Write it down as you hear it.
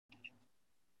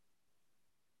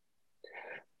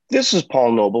This is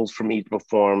Paul Nobles from Eat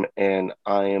Perform, and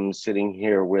I am sitting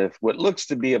here with what looks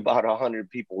to be about 100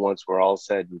 people once we're all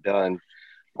said and done.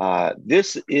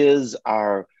 This is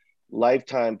our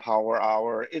Lifetime Power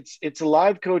Hour. It's a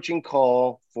live coaching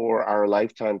call for our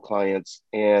lifetime clients,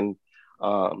 and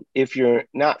if you're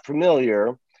not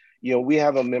familiar, we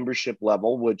have a membership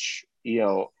level, which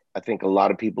I think a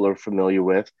lot of people are familiar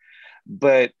with.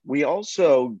 But we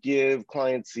also give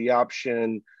clients the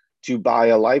option to buy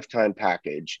a lifetime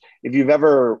package. If you've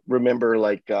ever remember,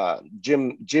 like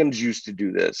gyms used to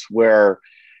do this, where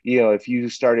if you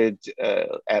started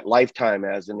at Lifetime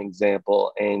as an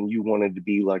example, and you wanted to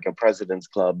be like a President's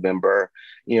Club member,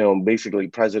 basically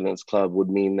President's Club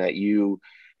would mean that you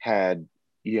had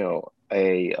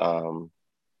a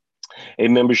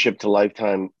membership to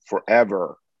Lifetime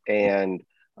forever, and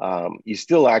you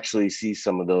still actually see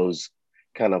some of those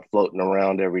kind of floating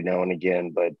around every now and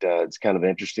again, but it's kind of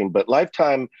interesting. But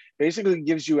Lifetime basically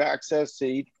gives you access to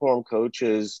Eat Perform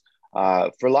coaches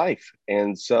for life,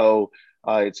 and so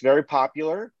it's very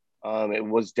popular. It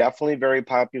was definitely very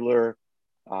popular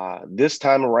this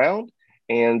time around,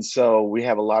 and so we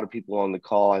have a lot of people on the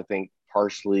call. I think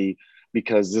partially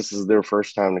because this is their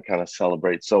first time to kind of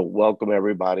celebrate. So welcome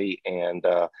everybody, and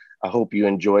I hope you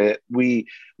enjoy it. We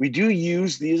do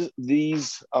use these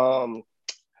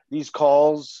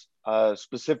calls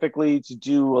specifically to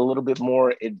do a little bit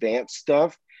more advanced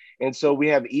stuff. And so we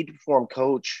have Eat Perform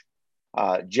coach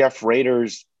Jeff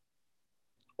Raiders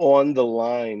on the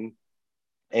line.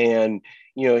 And,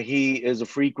 he is a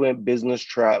frequent business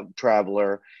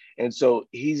traveler. And so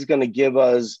he's going to give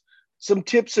us some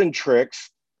tips and tricks.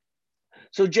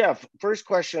 So, Jeff, first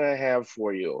question I have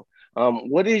for you.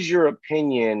 What is your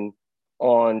opinion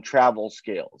on travel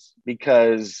scales?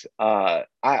 Because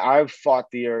I've fought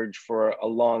the urge for a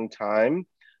long time.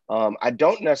 I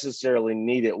don't necessarily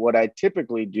need it. What I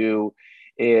typically do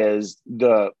is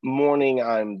the morning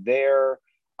I'm there,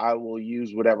 I will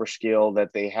use whatever scale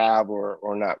that they have, or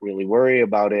not really worry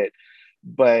about it.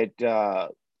 But I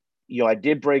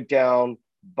did break down,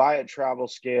 buy a travel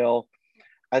scale.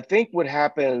 I think what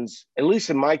happens, at least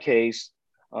in my case,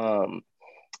 um,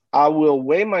 I will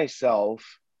weigh myself,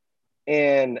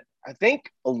 and I think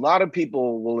a lot of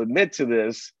people will admit to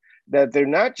this, that they're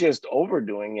not just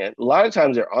overdoing it. A lot of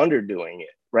times they're underdoing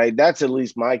it, right? That's at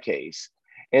least my case.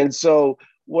 And so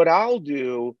what I'll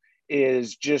do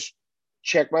is just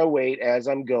check my weight as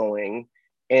I'm going,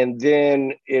 and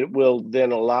then it will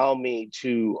then allow me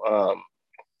to,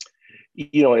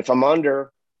 if I'm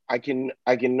under, I can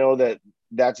know that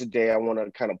that's a day I want to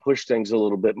kind of push things a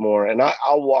little bit more. And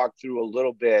I'll walk through a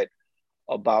little bit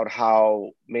about how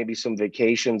maybe some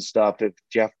vacation stuff if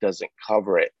Jeff doesn't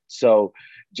cover it. So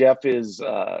Jeff is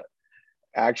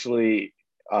actually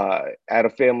at a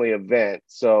family event,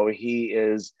 so he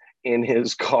is in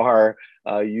his car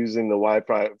using the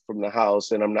Wi-Fi from the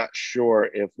house, and I'm not sure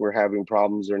if we're having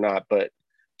problems or not. But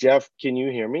Jeff, can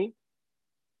you hear me?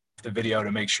 The video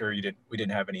to make sure we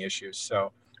didn't have any issues.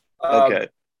 So, um, Okay.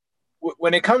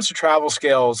 when it comes to travel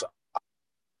scales,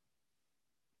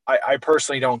 I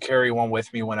personally don't carry one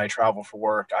with me when I travel for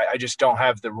work. I just don't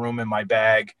have the room in my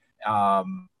bag,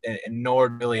 and nor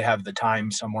really have the time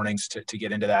some mornings to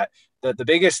get into that. The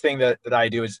biggest thing that I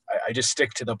do is I just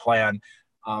stick to the plan.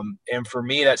 And for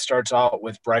me, that starts out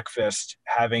with breakfast,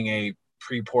 having a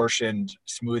pre-portioned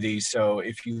smoothie. So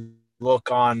if you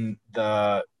look on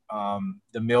the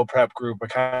meal prep group, I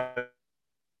kind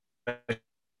of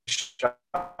shot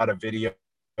a video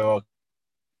a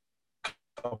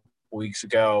couple weeks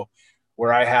ago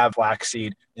where I have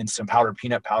flaxseed and some powdered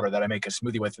peanut powder that I make a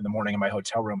smoothie with in the morning in my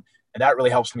hotel room, and that really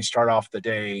helps me start off the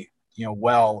day,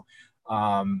 well.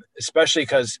 Especially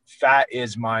because fat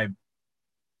is my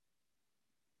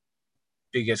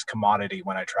biggest commodity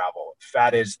when I travel.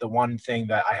 Fat is the one thing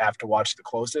that I have to watch the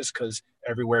closest because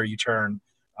everywhere you turn,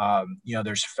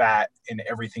 there's fat in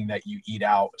everything that you eat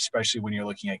out, especially when you're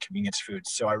looking at convenience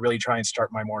foods. So I really try and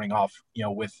start my morning off,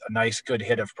 with a nice good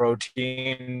hit of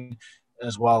protein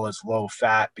as well as low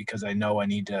fat because I know I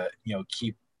need to,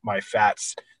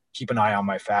 keep an eye on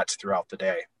my fats throughout the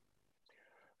day.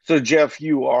 So Jeff,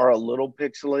 you are a little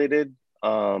pixelated.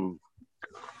 Um,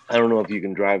 I don't know if you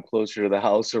can drive closer to the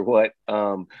house or what.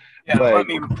 Yeah, But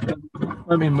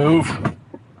let me move.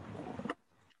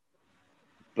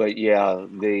 yeah,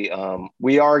 they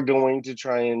we are going to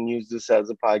try and use this as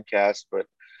a podcast, but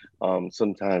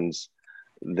sometimes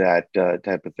that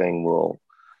type of thing will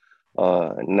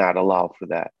not allow for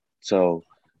that. So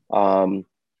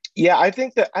yeah, I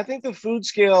think the food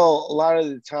scale a lot of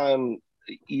the time,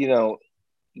 you know,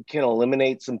 can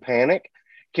eliminate some panic,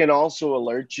 can also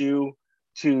alert you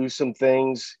to some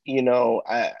things.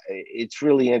 It's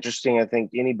really interesting. I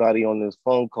think anybody on this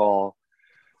phone call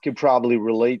could probably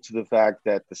relate to the fact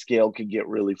that the scale could get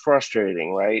really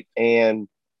frustrating, right? And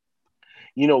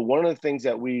one of the things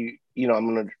that I'm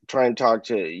going to try and talk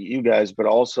to you guys, but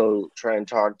also try and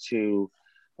talk to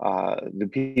the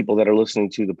people that are listening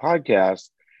to the podcast,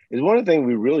 is one of the things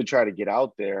we really try to get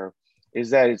out there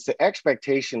is that it's the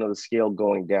expectation of the scale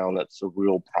going down that's a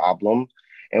real problem.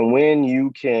 And when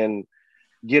you can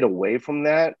get away from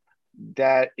that,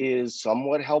 that is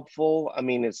somewhat helpful. I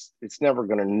mean, it's never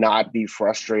going to not be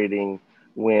frustrating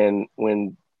when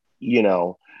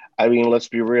I mean, let's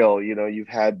be real. You've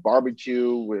had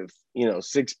barbecue with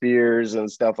 6 beers and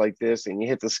stuff like this, and you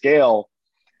hit the scale,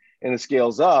 and the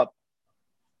scale's up.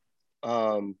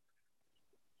 That's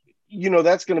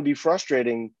going to be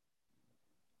frustrating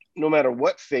no matter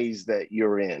what phase that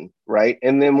you're in, right?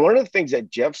 And then one of the things that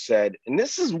Jeff said, and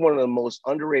this is one of the most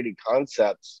underrated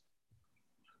concepts,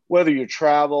 whether you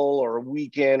travel or a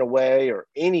weekend away or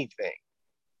anything,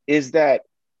 is that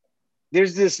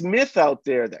there's this myth out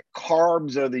there that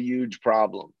carbs are the huge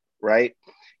problem, right?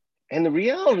 And the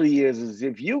reality is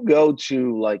if you go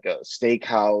to like a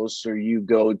steakhouse or you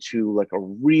go to like a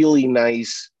really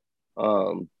nice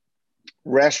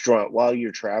restaurant while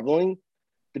you're traveling,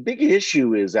 the big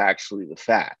issue is actually the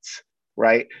fats,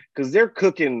 right? Because they're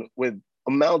cooking with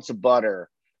amounts of butter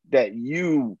that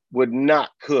you would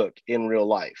not cook in real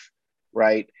life,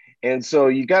 right? And so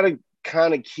you got to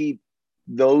kind of keep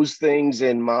those things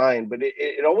in mind. But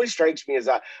it always strikes me as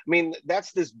I mean,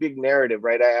 that's this big narrative,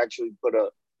 right? I actually put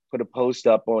a post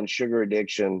up on sugar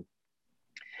addiction.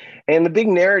 And the big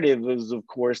narrative is, of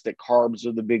course, that carbs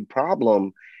are the big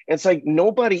problem. And it's like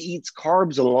nobody eats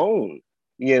carbs alone,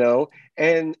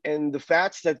 and the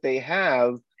fats that they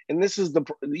have. And this is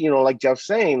like Jeff's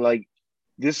saying, like,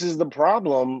 this is the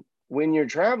problem when you're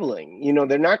traveling.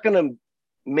 They're not going to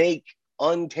make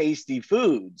untasty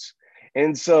foods.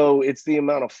 And so it's the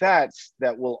amount of fats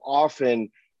that will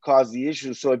often cause the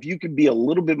issue. So if you could be a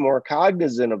little bit more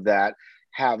cognizant of that,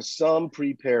 have some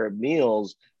prepared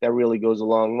meals, that really goes a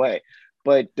long way.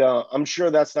 But I'm sure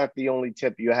that's not the only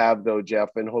tip you have, though, Jeff,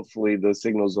 and hopefully the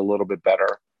signal's a little bit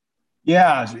better.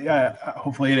 Yeah.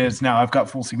 Hopefully it is now. I've got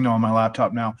full signal on my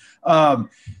laptop now.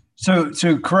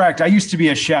 So correct. I used to be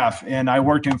a chef and I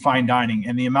worked in fine dining,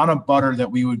 and the amount of butter that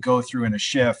we would go through in a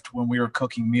shift when we were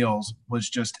cooking meals was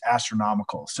just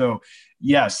astronomical. So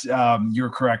yes, you're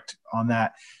correct on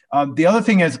that. The other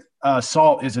thing is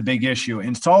salt is a big issue,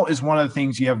 and salt is one of the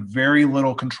things you have very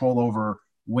little control over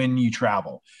when you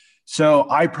travel. So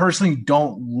I personally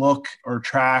don't look or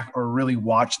track or really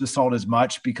watch the salt as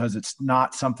much because it's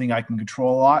not something I can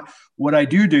control a lot. What I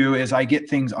do is I get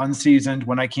things unseasoned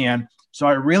when I can. So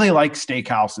I really like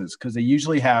steakhouses because they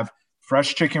usually have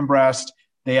fresh chicken breast.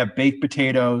 They have baked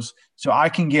potatoes. So I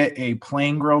can get a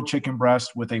plain grilled chicken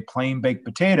breast with a plain baked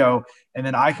potato, and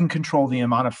then I can control the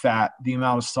amount of fat, the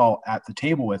amount of salt at the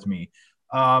table with me.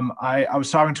 I was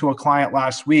talking to a client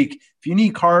last week. If you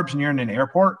need carbs and you're in an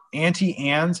airport, Auntie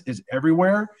Anne's is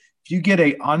everywhere. If you get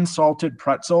a unsalted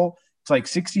pretzel, it's like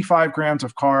 65 grams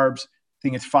of carbs. I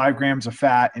think it's 5 grams of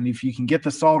fat. And if you can get the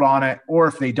salt on it, or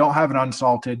if they don't have it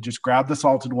unsalted, just grab the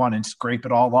salted one and scrape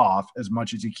it all off as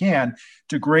much as you can.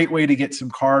 It's a great way to get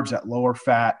some carbs at lower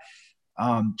fat.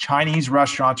 Chinese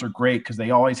restaurants are great because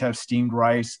they always have steamed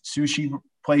rice. Sushi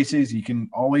places, you can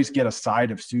always get a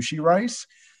side of sushi rice.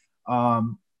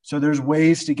 So there's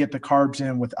ways to get the carbs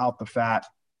in without the fat.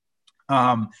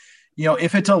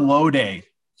 If it's a low day,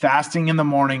 fasting in the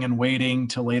morning and waiting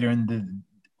till later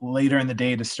in the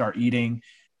day to start eating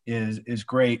is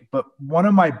great. But one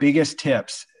of my biggest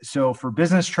tips, so for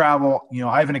business travel,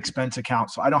 I have an expense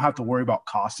account, so I don't have to worry about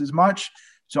cost as much.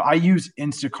 So I use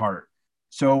Instacart.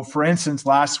 So for instance,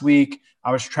 last week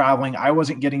I was traveling. I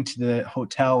wasn't getting to the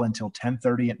hotel until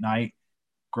 10:30 at night.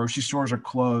 Grocery stores are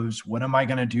closed. What am I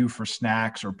going to do for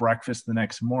snacks or breakfast the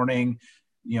next morning?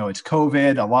 It's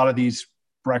COVID. A lot of these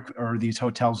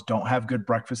hotels don't have good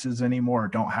breakfasts anymore, or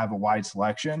don't have a wide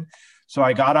selection. So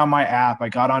I got on my app. I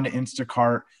got onto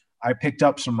Instacart. I picked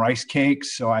up some rice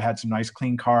cakes, so I had some nice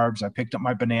clean carbs. I picked up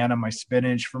my banana, my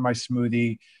spinach for my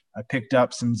smoothie. I picked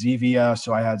up some Zevia,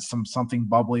 so I had something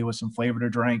bubbly with some flavor to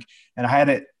drink, and I had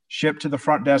it shipped to the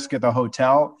front desk at the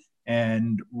hotel.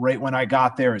 And right when I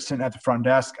got there, it's sitting at the front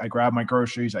desk. I grab my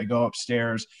groceries. I go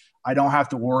upstairs. I don't have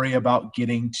to worry about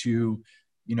getting to,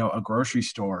 a grocery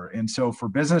store. And so for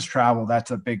business travel,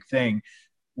 that's a big thing.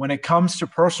 When it comes to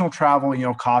personal travel,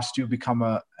 costs do become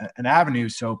an avenue.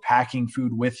 So packing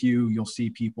food with you, you'll see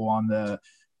people on the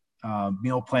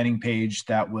meal planning page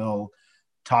that will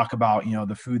talk about,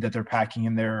 the food that they're packing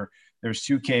in their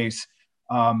suitcase.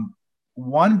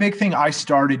 one big thing I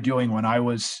started doing when I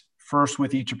was first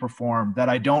with Eat to Perform that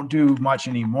I don't do much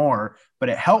anymore, but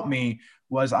it helped me,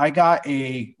 was I got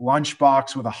a lunch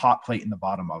box with a hot plate in the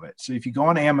bottom of it. So if you go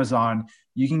on Amazon,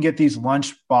 you can get these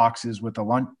lunch boxes with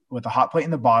a hot plate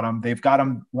in the bottom. They've got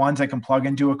them ones that can plug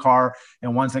into a car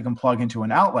and ones that can plug into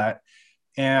an outlet.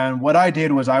 And what I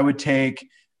did was I would take,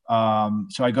 so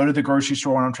I go to the grocery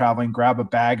store when I'm traveling, grab a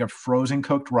bag of frozen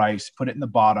cooked rice, put it in the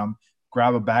bottom,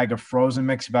 grab a bag of frozen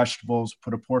mixed vegetables,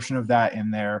 put a portion of that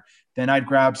in there. Then I'd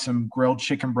grab some grilled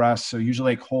chicken breasts. So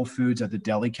usually like Whole Foods at the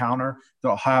deli counter,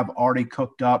 they'll have already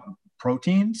cooked up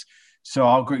proteins. So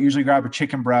I'll usually grab a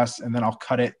chicken breast and then I'll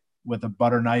cut it with a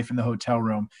butter knife in the hotel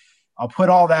room. I'll put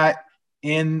all that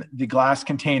in the glass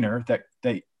container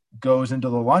that goes into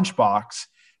the lunchbox.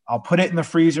 I'll put it in the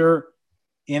freezer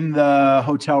in the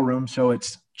hotel room so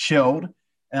it's chilled,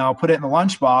 and I'll put it in the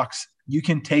lunchbox. You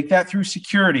can take that through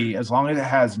security as long as it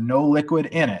has no liquid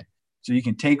in it. So you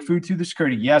can take food through the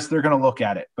security. Yes, they're going to look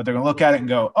at it, but they're going to look at it and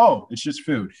go, oh, it's just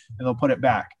food, and they'll put it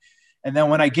back. And then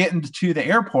when I get into the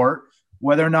airport,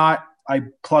 whether or not I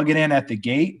plug it in at the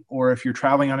gate, or if you're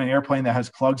traveling on an airplane that has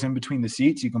plugs in between the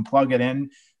seats, you can plug it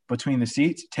in between the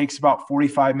seats. It takes about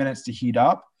 45 minutes to heat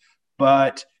up,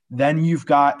 but then you've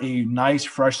got a nice,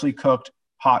 freshly cooked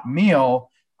hot meal.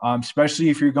 Especially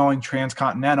if you're going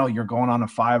transcontinental, you're going on a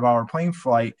 5-hour plane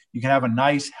flight, you can have a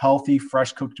nice, healthy,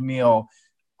 fresh cooked meal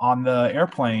on the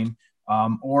airplane,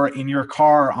 or in your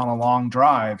car on a long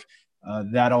drive.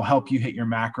 That'll help you hit your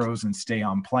macros and stay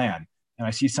on plan. And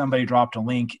I see somebody dropped a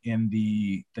link in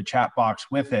the chat box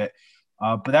with it.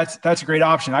 But that's a great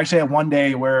option. I actually had one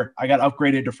day where I got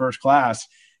upgraded to first class,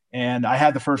 and I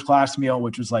had the first class meal,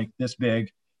 which was like this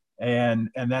big.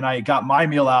 And then I got my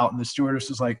meal out, and the stewardess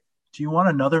was like, do you want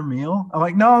another meal? I'm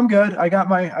like, no, I'm good. I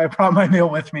brought my meal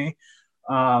with me.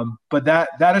 But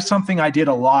that is something I did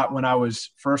a lot when I was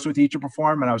first with Eat to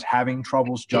Perform and I was having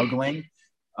troubles juggling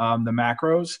the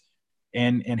macros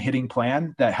and hitting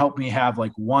plan. That helped me have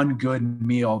like one good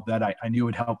meal that I knew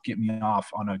would help get me off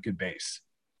on a good base.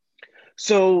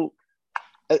 So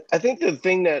I think the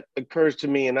thing that occurs to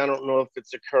me, and I don't know if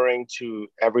it's occurring to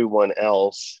everyone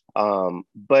else,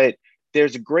 but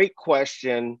there's a great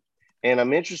question, and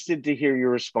I'm interested to hear your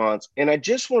response. And I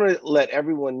just want to let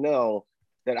everyone know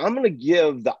that I'm going to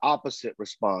give the opposite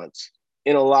response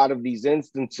in a lot of these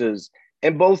instances,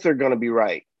 and both are going to be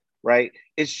right?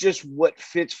 It's just what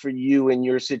fits for you in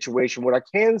your situation. What I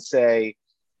can say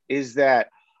is that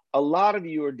a lot of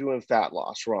you are doing fat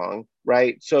loss wrong,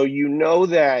 right? So you know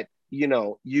that,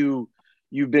 you've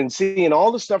been seeing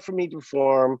all the stuff from Eat to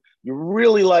Perform, you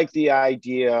really like the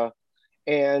idea,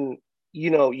 and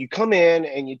you come in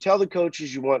and you tell the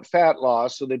coaches you want fat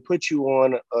loss, so they put you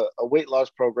on a weight loss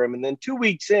program, and then 2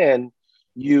 weeks in,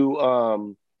 you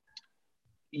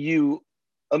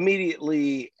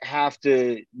immediately have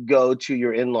to go to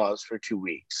your in-laws for 2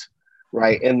 weeks,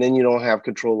 right? And then you don't have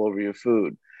control over your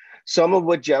food. Some of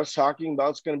what Jeff's talking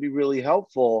about is going to be really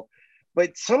helpful,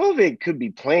 but some of it could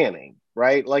be planning,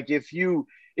 right? Like if you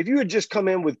had just come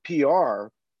in with PR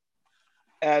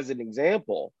as an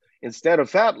example, instead of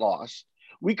fat loss,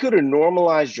 we could have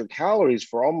normalized your calories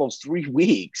for almost 3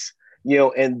 weeks,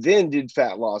 and then did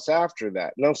fat loss after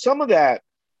that. Now, some of that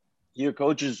your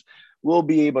coaches will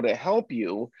be able to help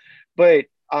you, but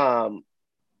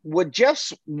what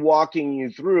Jeff's walking you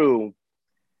through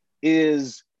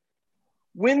is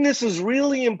when this is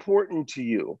really important to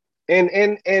you.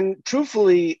 And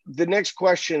truthfully, the next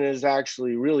question is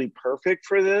actually really perfect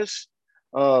for this.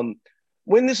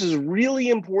 When this is really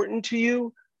important to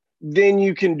you, then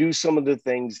you can do some of the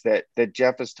things that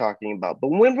Jeff is talking about. But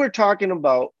when we're talking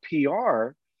about PR,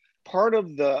 part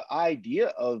of the idea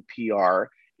of PR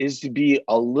is to be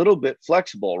a little bit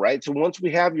flexible, right? So once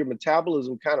we have your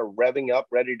metabolism kind of revving up,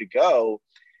 ready to go,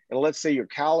 and let's say your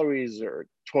calories are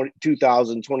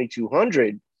 2,000,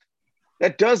 2,200,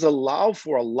 that does allow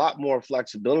for a lot more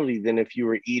flexibility than if you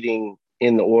were eating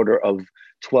in the order of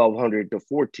 1,200 to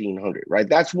 1,400, right?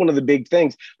 That's one of the big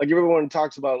things. Like everyone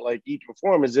talks about like Eat to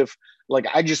Perform as if like,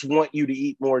 I just want you to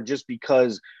eat more just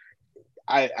because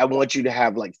I want you to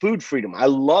have like food freedom. I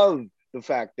love the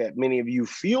fact that many of you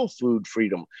feel food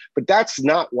freedom, but that's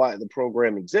not why the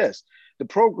program exists. The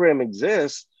program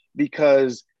exists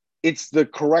because it's the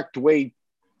correct way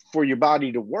for your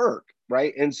body to work,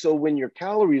 right? And so when your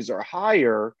calories are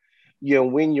higher,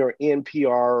 when you're in PR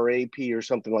or AP or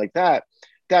something like that,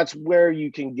 that's where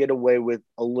you can get away with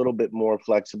a little bit more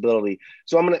flexibility.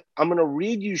 So I'm gonna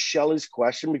read you Shelly's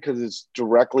question because it's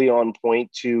directly on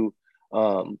point to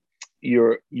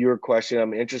your question.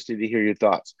 I'm interested to hear your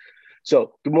thoughts.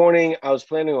 So, good morning. I was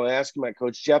planning on asking my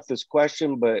coach Jeff this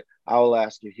question, but I will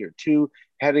ask it here too.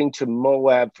 heading to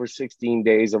Moab for 16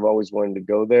 days. I've always wanted to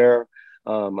go there.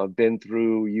 I've been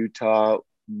through Utah.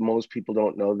 Most people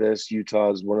don't know this.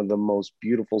 Utah is one of the most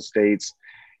beautiful states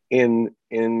in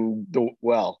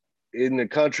the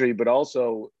country, but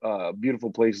also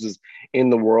beautiful places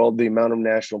in the world. The amount of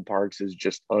national parks is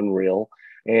just unreal.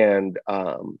 And,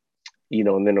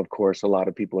 and then of course, a lot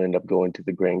of people end up going to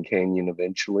the Grand Canyon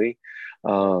eventually.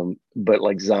 But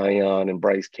like Zion and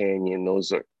Bryce Canyon,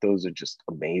 those are just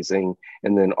amazing.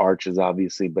 And then Arches,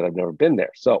 obviously, but I've never been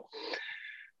there. So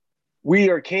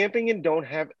we are camping and don't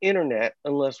have internet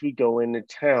unless we go into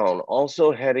town.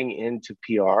 Also heading into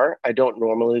PR. I don't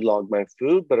normally log my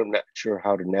food, but I'm not sure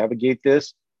how to navigate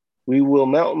this. We will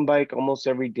mountain bike almost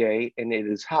every day and it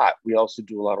is hot. We also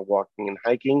do a lot of walking and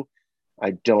hiking.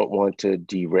 I don't want to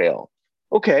derail.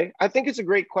 Okay, I think it's a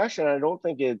great question. I don't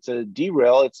think it's a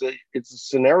derail. It's a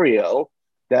scenario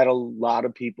that a lot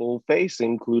of people face,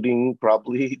 including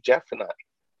probably Jeff and I.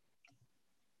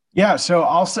 Yeah, so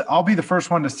I'll be the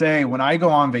first one to say when I go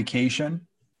on vacation,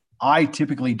 I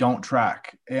typically don't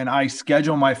track and I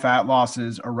schedule my fat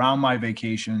losses around my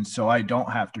vacation so I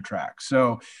don't have to track.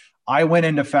 So I went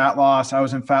into fat loss. I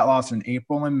was in fat loss in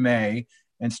April and May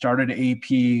and started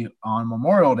AP on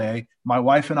Memorial Day. My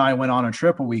wife and I went on a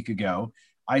trip a week ago.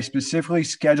 I specifically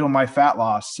scheduled my fat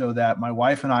loss so that my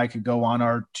wife and I could go on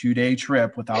our 2-day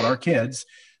trip without our kids.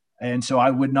 And so I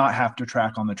would not have to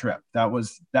track on the trip. That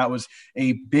was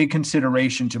a big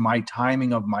consideration to my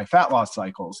timing of my fat loss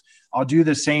cycles. I'll do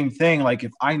the same thing. Like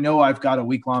if I know I've got a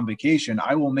week-long vacation,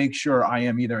 I will make sure I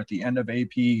am either at the end of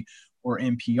AP or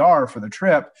NPR for the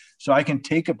trip so I can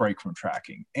take a break from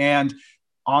tracking. And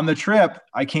on the trip,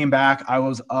 I came back, I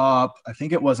was up, I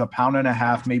think it was 1.5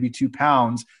 pounds, maybe 2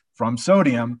 pounds from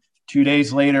sodium. 2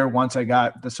 days later, once I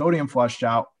got the sodium flushed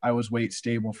out, I was weight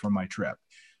stable from my trip.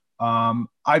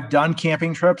 I've done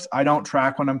camping trips. I don't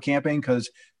track when I'm camping because,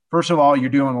 first of all, you're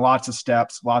doing lots of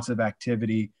steps, lots of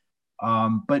activity,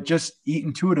 but just eat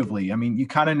intuitively. I mean, you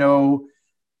kind of know,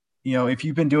 if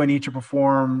you've been doing Eat to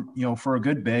Perform, for a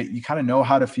good bit, you kind of know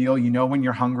how to feel. You know when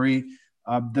you're hungry.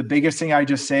 The biggest thing I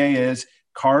just say is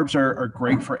carbs are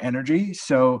great for energy.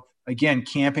 So again,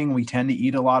 camping, we tend to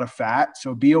eat a lot of fat.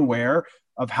 So be aware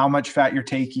of how much fat you're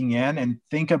taking in and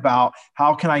think about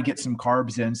how can I get some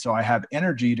carbs in so I have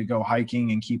energy to go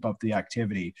hiking and keep up the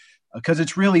activity. Because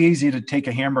it's really easy to take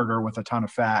a hamburger with a ton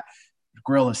of fat,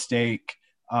 grill a steak.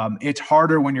 It's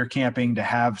harder when you're camping to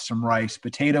have some rice.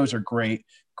 Potatoes are great,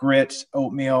 grits,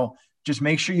 oatmeal. Just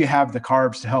make sure you have the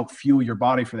carbs to help fuel your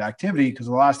body for the activity, because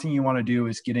the last thing you want to do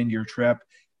is get into your trip,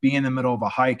 be in the middle of a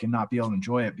hike and not be able to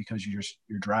enjoy it because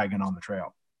you're dragging on the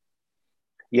trail.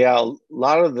 Yeah, a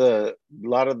lot of the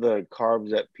carbs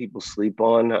that people sleep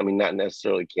on, I mean, not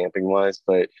necessarily camping wise,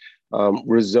 but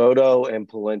risotto and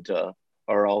polenta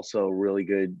are also really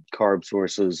good carb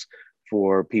sources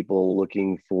for people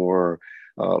looking for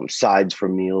sides for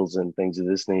meals and things of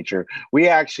this nature. We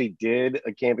actually did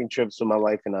a camping trip, so my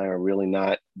wife and I are really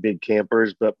not big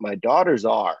campers, but my daughters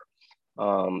are.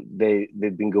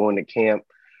 They've been going to camp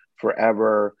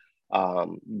forever.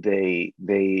 They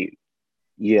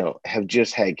have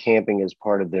just had camping as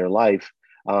part of their life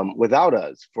without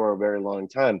us for a very long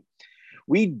time.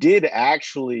 We did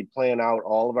actually plan out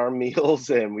all of our meals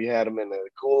and we had them in a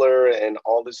cooler and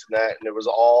all this and that, and it was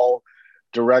all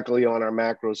directly on our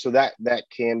macros. So that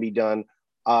can be done.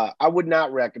 I would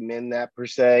not recommend that per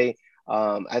se.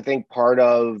 I think part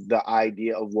of the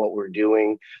idea of what we're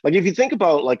doing, like if you think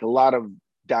about like a lot of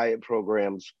diet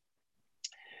programs,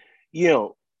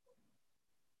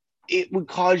 it would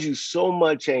cause you so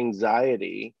much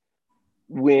anxiety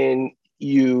when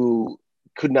you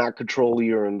could not control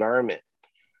your environment.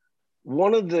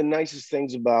 One of the nicest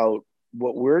things about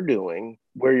what we're doing,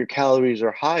 where your calories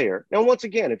are higher. Now, once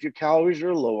again, if your calories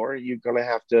are lower, you're gonna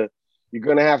have to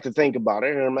think about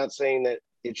it. And I'm not saying that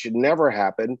it should never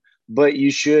happen, but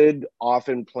you should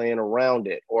often plan around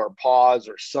it or pause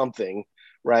or something,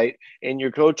 right? And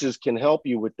your coaches can help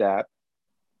you with that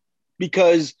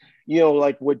because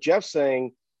like what Jeff's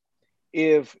saying,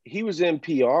 if he was in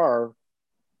PR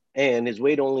and his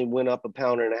weight only went up 1.5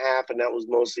 pounds and that was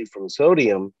mostly from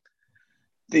sodium,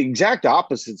 the exact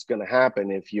opposite is going to happen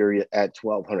if you're at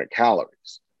 1,200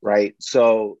 calories, right?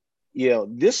 So,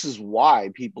 this is why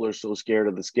people are so scared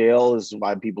of the scale. This is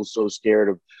why people are so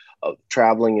scared of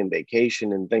traveling and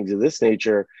vacation and things of this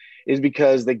nature, is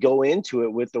because they go into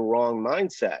it with the wrong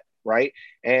mindset, right?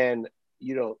 And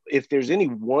if there's any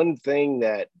one thing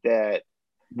that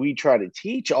we try to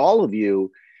teach all of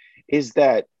you is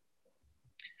that,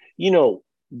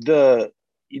 the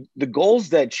goals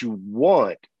that you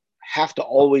want have to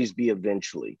always be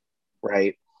eventually,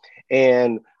 right?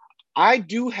 And I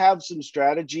do have some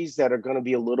strategies that are going to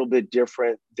be a little bit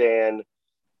different than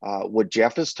what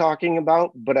Jeff is talking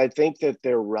about, but I think that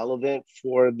they're relevant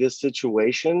for this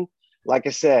situation. Like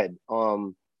I said,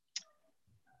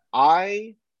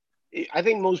 I I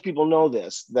think most people know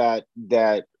this, that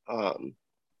I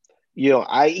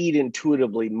eat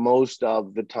intuitively most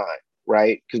of the time,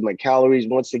 right? Because my calories,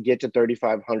 once they get to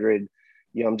 3,500,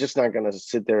 I'm just not going to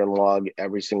sit there and log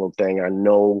every single thing. I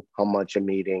know how much I'm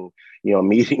eating.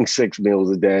 I'm eating 6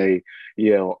 meals a day.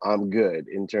 I'm good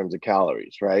in terms of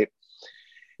calories, right?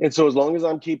 And so as long as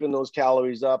I'm keeping those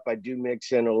calories up, I do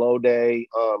mix in a low day,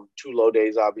 2 low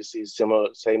days, obviously similar,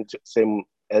 same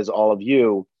as all of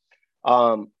you.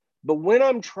 But when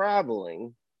I'm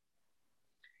traveling,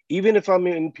 even if I'm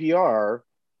in PR,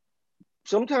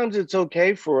 sometimes it's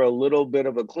okay for a little bit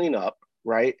of a cleanup,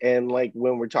 right? And like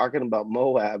when we're talking about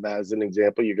Moab as an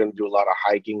example, you're going to do a lot of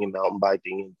hiking and mountain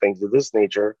biking and things of this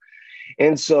nature.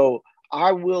 And so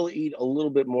I will eat a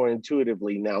little bit more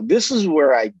intuitively. Now, this is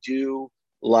where I do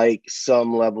like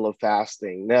some level of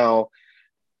fasting. Now,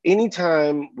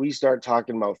 anytime we start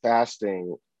talking about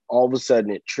fasting, all of a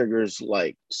sudden it triggers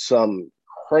like some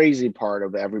crazy part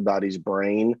of everybody's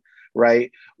brain,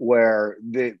 right? Where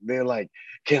they're like,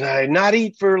 can I not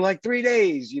eat for like 3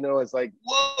 days? It's like,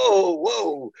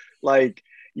 whoa, like,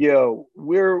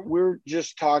 we're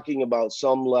just talking about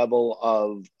some level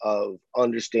of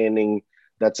understanding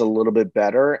that's a little bit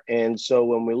better. And so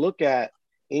when we look at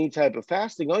any type of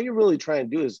fasting, all you're really trying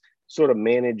to do is sort of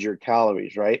manage your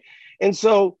calories, right? And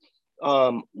so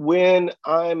when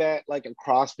I'm at like a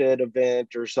CrossFit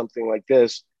event or something like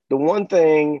this, the one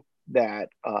thing that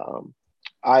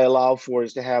I allow for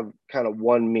is to have kind of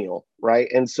one meal,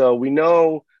 right? And so we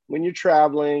know when you're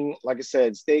traveling, like I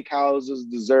said, steakhouses,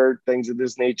 dessert, things of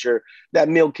this nature, that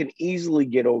meal can easily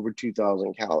get over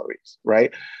 2,000 calories,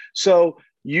 right? So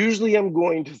usually I'm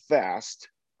going to fast.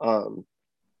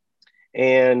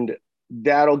 And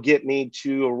that'll get me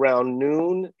to around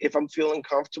noon. If I'm feeling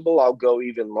comfortable, I'll go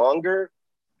even longer.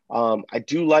 I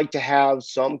do like to have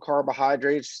some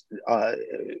carbohydrates,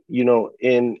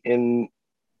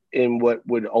 in what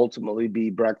would ultimately be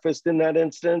breakfast in that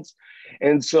instance.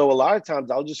 And so a lot of times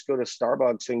I'll just go to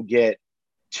Starbucks and get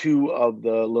two of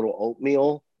the little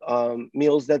oatmeal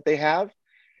meals that they have,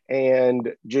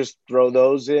 and just throw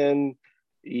those in.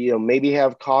 Maybe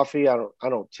have coffee. I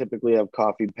don't typically have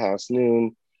coffee past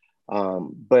noon.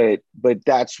 But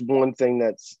that's one thing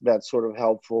that's sort of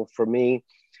helpful for me.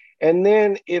 And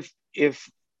then if a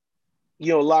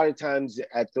lot of times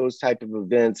at those type of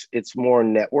events, it's more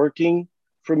networking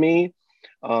for me.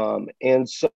 And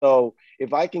so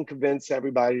if I can convince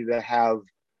everybody to have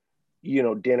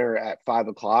dinner at 5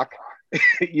 o'clock,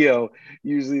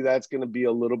 usually that's going to be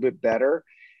a little bit better.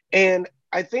 And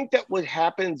I think that what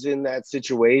happens in that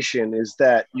situation is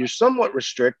that you're somewhat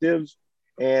restrictive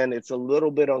and it's a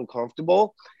little bit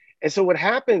uncomfortable. And so what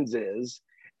happens is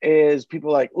people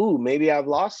are like, ooh, maybe I've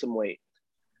lost some weight.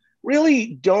 Really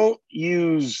don't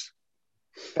use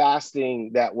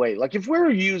fasting that way. Like if we're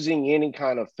using any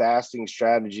kind of fasting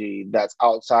strategy that's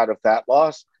outside of fat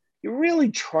loss, you're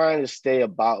really trying to stay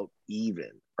about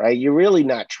even, right? You're really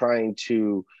not trying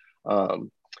to,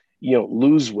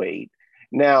 lose weight.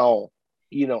 Now,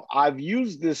 I've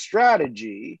used this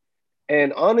strategy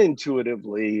and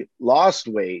unintuitively lost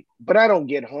weight, but I don't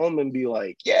get home and be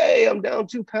like, yay, I'm down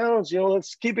 2 pounds,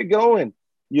 let's keep it going.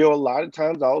 A lot of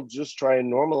times I'll just try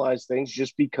and normalize things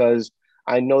just because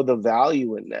I know the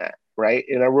value in that, right?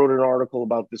 And I wrote an article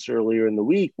about this earlier in the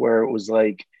week where it was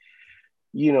like,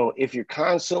 if you're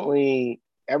constantly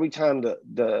every time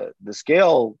the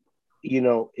scale,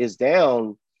 is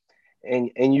down,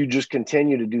 and you just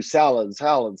continue to do salads,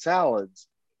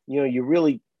 you're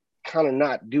really kind of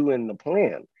not doing the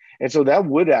plan. And so that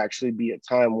would actually be a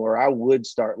time where I would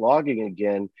start logging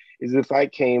again, is if I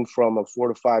came from a 4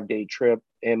 to 5 day trip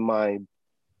and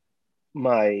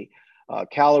my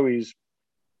calories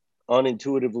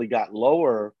unintuitively got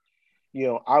lower.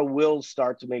 I will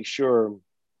start to make sure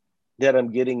that I'm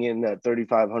getting in that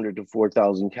 3,500 to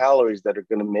 4,000 calories that are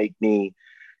going to make me,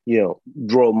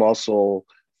 grow muscle,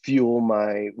 fuel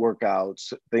my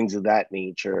workouts, things of that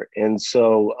nature. And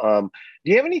so,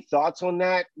 do you have any thoughts on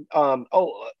that?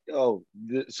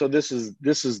 So this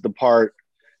is the part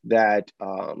that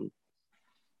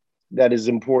that is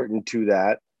important to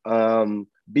that,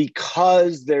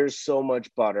 because there's so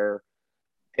much butter,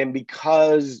 and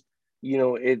because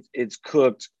it's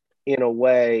cooked in a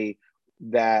way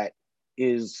that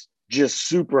is just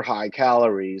super high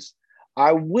calories.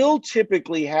 I will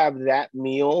typically have that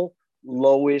meal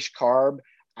lowish carb.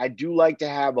 I do like to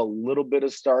have a little bit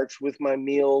of starch with my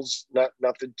meals, not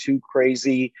nothing too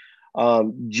crazy.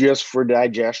 just for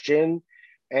digestion.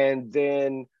 And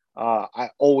then I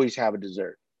always have a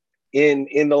dessert.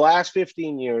 In the last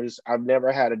 15 years, I've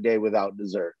never had a day without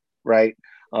dessert, right?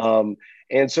 Um,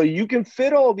 and so you can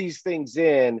fit all these things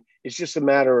in. It's just a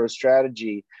matter of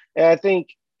strategy. And I think,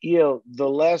 the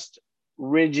less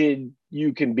rigid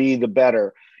you can be, the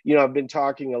better. I've been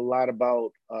talking a lot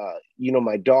about,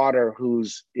 my daughter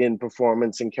who's in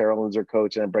performance, and Carolyn's her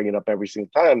coach, and I bring it up every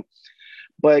single time.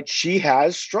 But she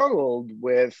has struggled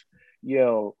with, you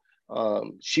know,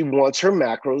 she wants her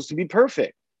macros to be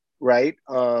perfect, right?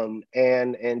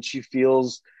 And she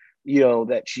feels,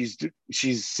 that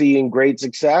she's seeing great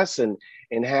success and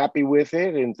happy with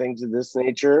it and things of this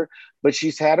nature. But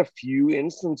she's had a few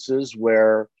instances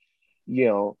where,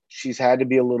 she's had to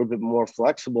be a little bit more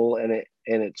flexible, and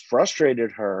it's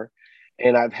frustrated her.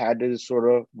 And I've had to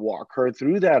sort of walk her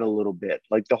through that a little bit.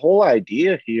 Like the whole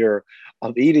idea here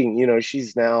of eating,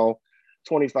 she's now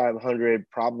 2,500,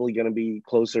 probably going to be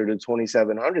closer to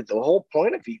 2,700. The whole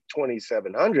point of eat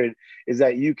 2,700 is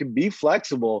that you can be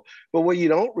flexible. But what you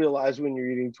don't realize when you're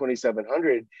eating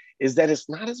 2,700 is that it's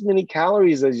not as many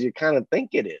calories as you kind of think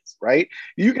it is, right?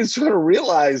 You can sort of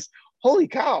realize, holy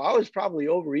cow, I was probably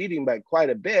overeating by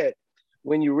quite a bit,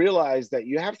 when you realize that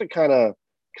you have to kind of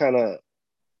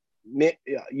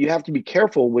you have to be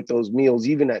careful with those meals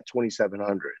even at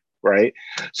 2,700, right?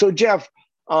 So Jeff,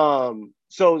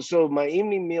 so my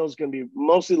evening meal is going to be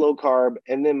mostly low carb,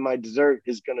 and then my dessert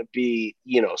is going to be,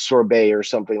 sorbet or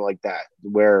something like that,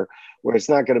 where it's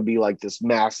not going to be like this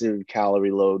massive calorie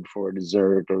load for a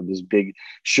dessert, or this big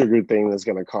sugar thing that's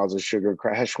going to cause a sugar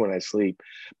crash when I sleep.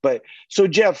 But so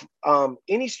Jeff,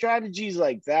 any strategies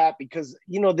like that? Because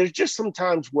there's just some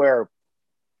times where,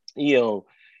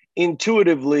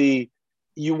 intuitively,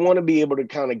 you want to be able to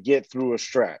kind of get through a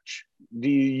stretch. Do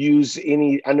you use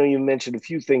any? I know you mentioned a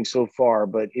few things so far,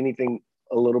 but anything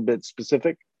a little bit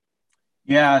specific?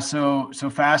 Yeah. So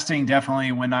fasting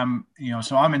definitely, when I'm,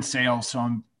 so I'm in sales. So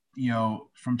I'm,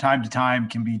 from time to time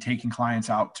can be taking clients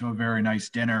out to a very nice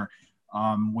dinner,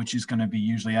 which is going to be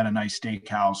usually at a nice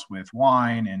steakhouse with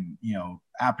wine and,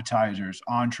 appetizers,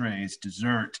 entrees,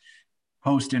 dessert,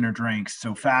 post dinner drinks.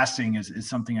 So fasting is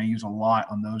something I use a lot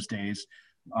on those days.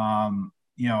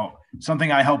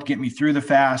 Something I help get me through the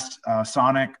fast.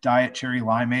 Sonic Diet Cherry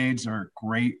Limeades are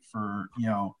great for,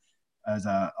 as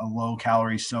a low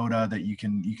calorie soda that you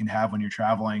can have when you're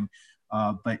traveling.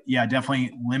 But yeah,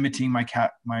 definitely limiting my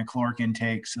caloric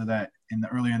intake, so that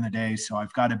earlier in the day, so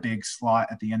I've got a big slot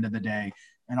at the end of the day,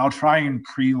 and I'll try and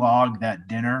pre-log that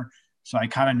dinner, so I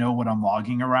kind of know what I'm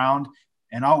logging around,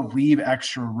 and I'll leave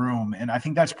extra room. And I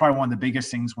think that's probably one of the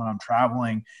biggest things when I'm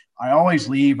traveling. I always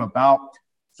leave about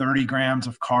 30 grams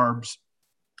of carbs,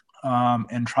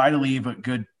 and try to leave a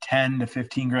good 10 to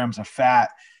 15 grams of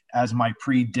fat as my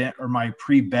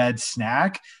pre-bed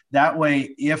snack. That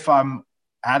way, if I'm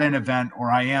at an event or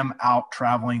I am out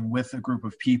traveling with a group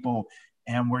of people,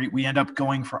 and we end up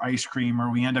going for ice cream,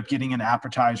 or we end up getting an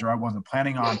appetizer I wasn't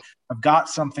planning on, I've got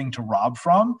something to rob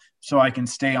from, so I can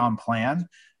stay on plan.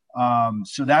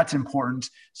 So that's important.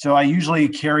 So I usually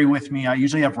carry with me, I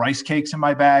usually have rice cakes in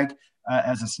my bag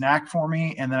as a snack for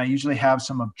me. And then I usually have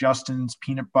some of Justin's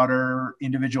peanut butter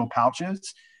individual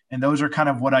pouches. And those are kind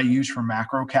of what I use for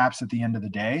macro caps at the end of the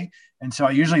day. And so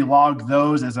I usually log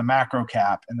those as a macro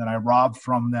cap, and then I rob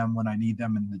from them when I need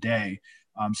them in the day,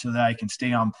 so that I can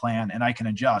stay on plan and I can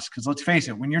adjust. Because let's face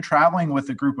it, when you're traveling with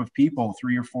a group of people,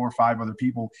 3 or 4 or 5 other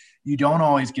people, you don't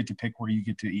always get to pick where you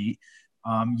get to eat.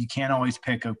 You can't always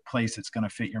pick a place that's going to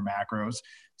fit your macros.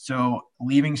 So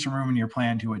leaving some room in your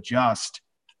plan to adjust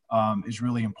is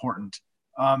really important.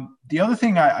 The other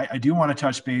thing I do want to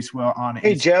touch base on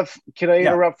Hey, is, Jeff, can I yeah,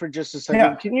 interrupt for just a yeah.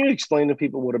 second? Can you explain to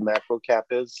people what a macro cap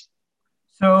is?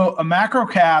 So a macro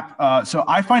cap, so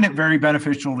I find it very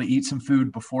beneficial to eat some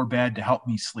food before bed to help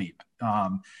me sleep.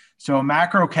 So a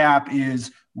macro cap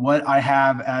is what I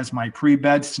have as my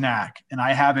pre-bed snack, and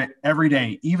I have it every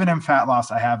day. Even in fat loss,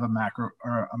 I have a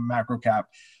macro cap,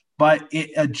 but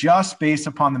it adjusts based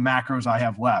upon the macros I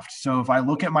have left. So if I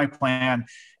look at my plan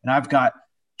and I've got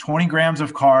 20 grams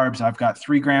of carbs, I've got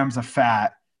 3 grams of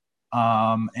fat,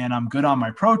 and I'm good on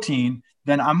my protein,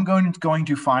 then I'm going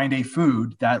to find a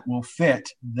food that will fit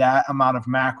that amount of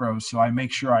macros. So I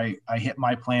make sure I hit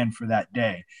my plan for that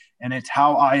day. And it's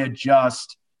how I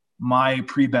adjust my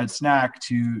pre-bed snack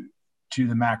to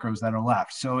the macros that are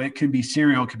left. So it could be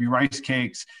cereal, it could be rice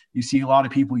cakes. You see a lot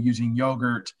of people using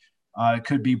yogurt. It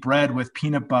could be bread with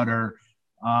peanut butter.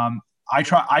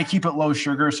 I keep it low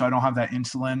sugar, so I don't have that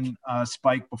insulin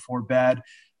spike before bed.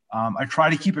 I try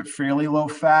to keep it fairly low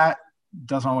fat.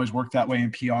 doesn't always work that way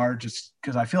in PR, just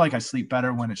because I feel like I sleep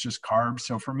better when it's just carbs.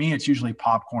 So for me, it's usually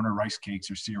popcorn or rice cakes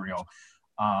or cereal.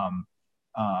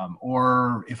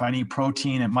 Or if I need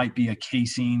protein, it might be a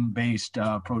casein based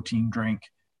protein drink.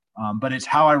 But it's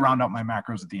how I round out my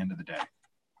macros at the end of the day.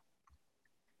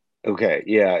 Okay,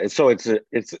 yeah. So it's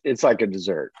like a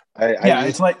dessert. Yeah,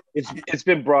 it's like it's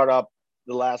been brought up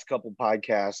the last couple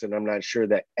podcasts, and I'm not sure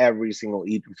that every single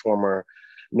Eat Performer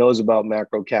knows about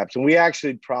macro caps. And we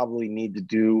actually probably need to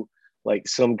do like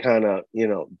some kind of,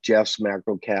 Jeff's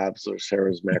macro caps or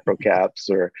Sarah's macro caps,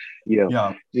 or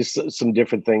yeah. just some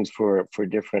different things for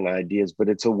different ideas. But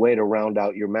it's a way to round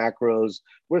out your macros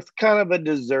with kind of a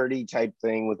desserty type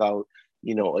thing without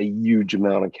a huge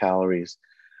amount of calories.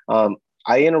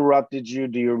 I interrupted you.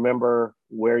 Do you remember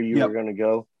where you Yep. were going to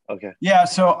go? Okay. Yeah.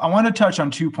 So I want to touch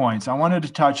on 2 points. I wanted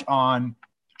to touch on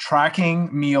tracking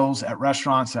meals at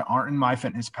restaurants that aren't in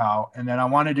MyFitnessPal. And then I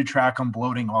wanted to track on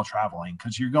bloating while traveling,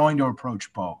 because you're going to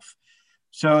approach both.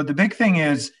 So the big thing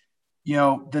is,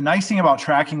 the nice thing about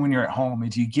tracking when you're at home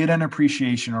is you get an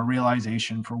appreciation or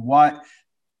realization for what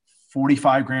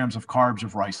 45 grams of carbs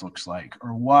of rice looks like,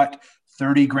 or what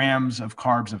 30 grams of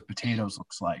carbs of potatoes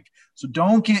looks like. So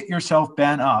don't get yourself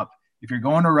bent up if you're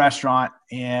going to a restaurant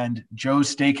and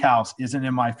Joe's Steakhouse isn't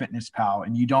in MyFitnessPal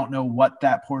and you don't know what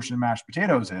that portion of mashed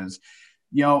potatoes is.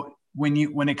 When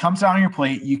it comes out on your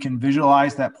plate, you can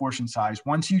visualize that portion size.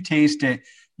 Once you taste it,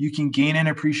 you can gain an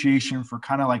appreciation for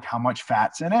kind of like how much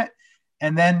fat's in it,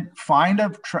 and then find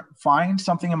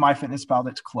something in MyFitnessPal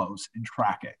that's close and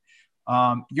track it.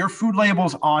 Your food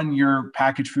labels on your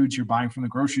packaged foods you're buying from the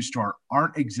grocery store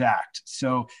aren't exact.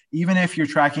 So even if you're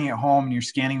tracking at home and you're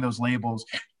scanning those labels,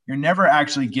 you're never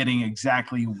actually getting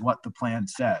exactly what the plan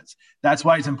says. That's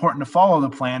why it's important to follow the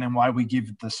plan and why we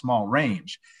give the small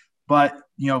range. But,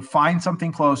 find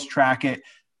something close, track it.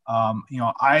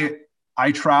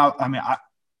 I travel.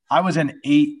 I was in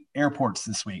 8 airports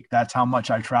this week. That's how much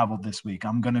I traveled this week.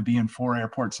 I'm going to be in 4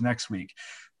 airports next week.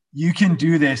 You can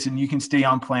do this and you can stay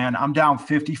on plan. I'm down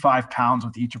 55 pounds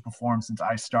with Eat to Perform since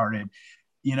I started.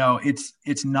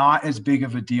 It's not as big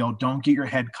of a deal. Don't get your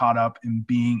head caught up in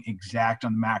being exact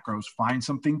on macros. Find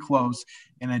something close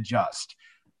and adjust.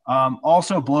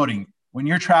 Also bloating. When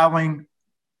you're traveling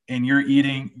and you're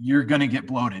eating, you're going to get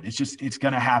bloated. It's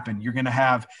going to happen. You're going to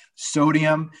have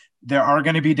sodium. There are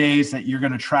going to be days that you're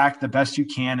going to track the best you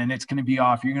can and it's going to be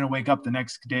off. You're going to wake up the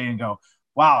next day and go,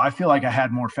 wow, I feel like I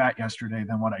had more fat yesterday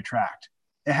than what I tracked.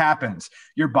 It happens.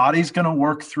 Your body's going to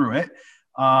work through it.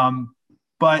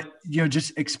 But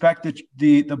just expect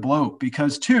the bloat,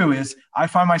 because too is I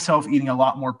find myself eating a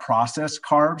lot more processed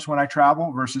carbs when I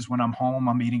travel versus when I'm home,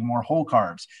 I'm eating more whole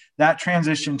carbs. That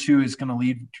transition too is going to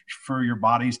lead for your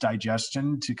body's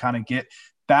digestion to kind of get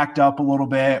backed up a little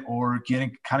bit or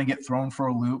get thrown for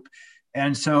a loop.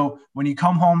 And so when you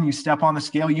come home, you step on the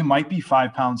scale, you might be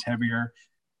 5 pounds heavier.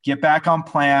 Get back on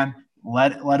plan,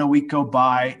 let a week go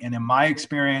by. And in my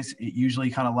experience, it usually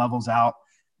kind of levels out.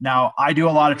 Now, I do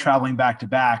a lot of traveling back to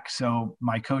back. So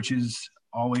my coaches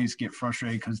always get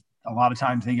frustrated because a lot of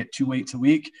times they get 2 weights a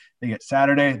week. They get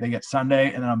Saturday, they get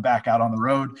Sunday, and then I'm back out on the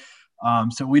road.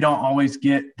 So we don't always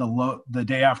get the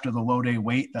day after the low day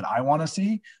weight that I want to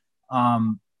see.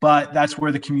 But that's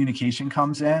where the communication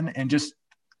comes in, and just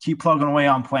keep plugging away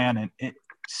on plan and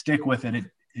stick with it.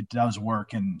 It does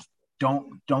work, and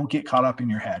don't get caught up in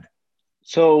your head.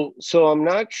 So I'm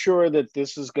not sure that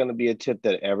this is going to be a tip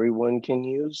that everyone can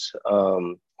use,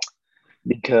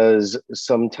 because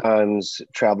sometimes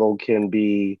travel can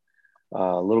be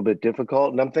a little bit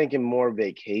difficult. And I'm thinking more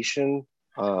vacation.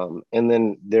 And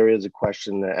then there is a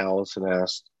question that Allison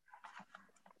asked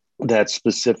that's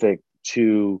specific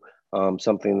to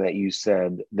something that you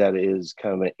said that is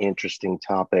kind of an interesting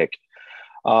topic.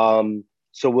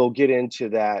 So we'll get into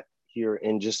that here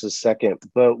in just a second.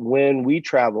 But when we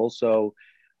travel, so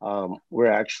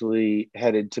we're actually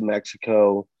headed to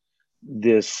Mexico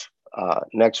this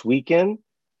next weekend.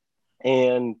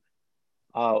 And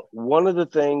one of the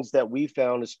things that we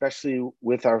found, especially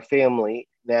with our family,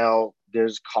 now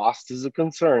there's cost as a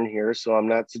concern here, so I'm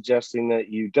not suggesting that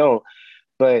you don't,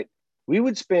 but we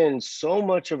would spend so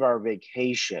much of our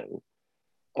vacation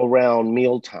around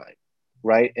mealtime,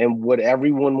 right? And what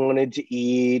everyone wanted to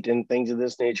eat and things of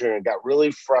this nature. And it got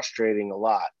really frustrating a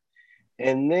lot.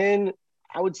 And then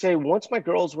I would say once my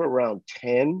girls were around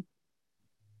 10,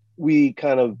 we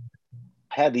kind of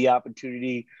had the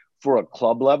opportunity for a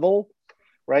club level,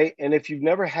 right? And if you've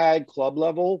never had club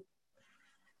level,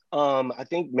 I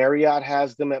think Marriott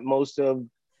has them at most of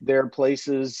their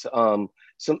places.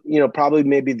 Some, probably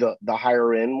maybe the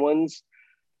higher end ones.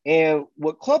 And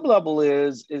what club level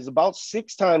is about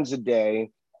 6 times a day,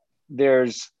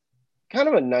 there's kind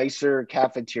of a nicer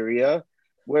cafeteria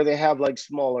where they have like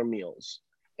smaller meals.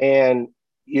 And,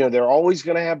 they're always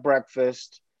going to have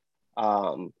breakfast.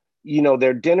 Um,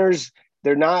 their dinners,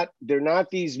 they're not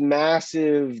these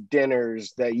massive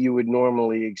dinners that you would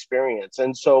normally experience.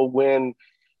 And so when,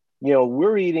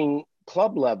 we're eating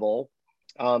club level,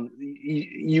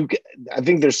 you I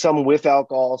think there's some with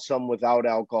alcohol, some without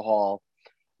alcohol.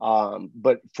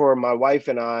 But for my wife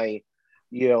and I,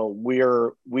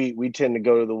 we tend to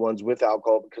go to the ones with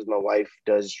alcohol because my wife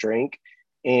does drink,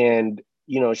 and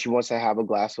she wants to have a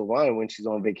glass of wine when she's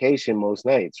on vacation most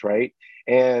nights, right?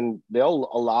 And they'll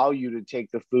allow you to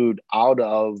take the food out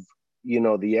of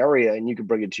the area, and you can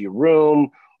bring it to your room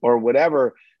or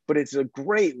whatever. But it's a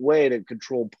great way to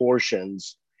control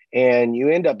portions, and you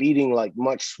end up eating like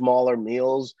much smaller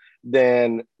meals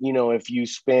than if you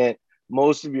spent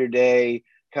most of your day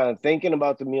kind of thinking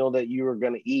about the meal that you were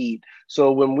going to eat.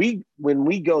 So when we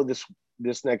go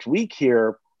this next week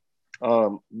here,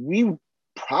 we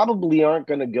probably aren't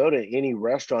going to go to any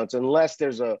restaurants unless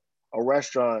there's a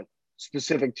restaurant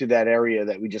specific to that area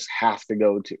that we just have to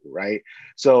go to, right?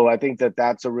 So I think that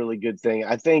that's a really good thing.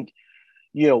 I think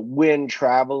when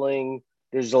traveling,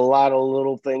 there's a lot of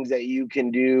little things that you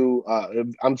can do.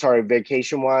 I'm sorry,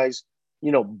 vacation wise,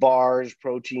 bars,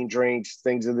 protein drinks,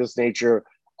 things of this nature.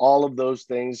 All of those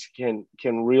things can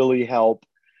really help.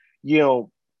 If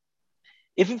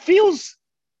it feels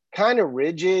kind of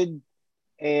rigid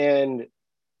and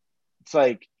it's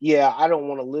like, yeah, I don't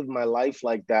want to live my life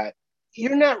like that,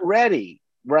 you're not ready,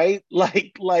 right?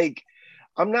 Like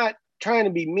I'm not trying to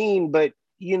be mean, but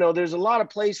there's a lot of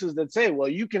places that say, well,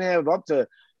 you can have up to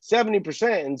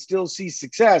 70% and still see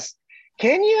success.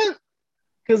 Can you?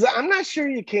 Because I'm not sure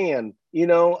you can.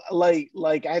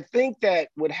 Like I think that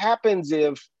what happens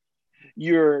if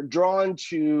you're drawn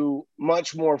to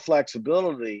much more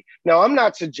flexibility. Now, I'm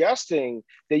not suggesting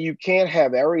that you can't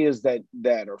have areas that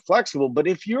are flexible, but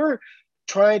if you're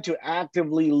trying to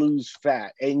actively lose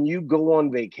fat and you go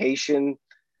on vacation,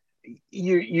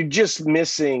 you're just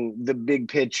missing the big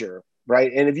picture,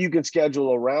 right? And if you can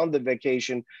schedule around the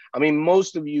vacation, I mean,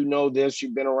 most of you know this,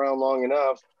 you've been around long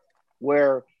enough,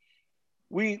 where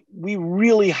we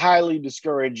really highly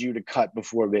discourage you to cut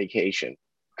before vacation.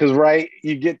 Because, right,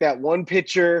 you get that one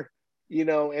picture,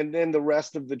 and then the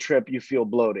rest of the trip you feel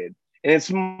bloated. And it's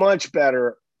much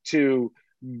better to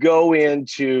go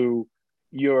into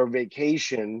your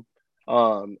vacation.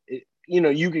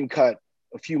 You can cut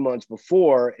a few months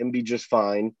before and be just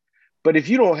fine. But if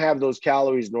you don't have those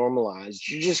calories normalized,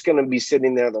 you're just going to be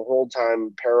sitting there the whole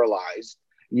time paralyzed,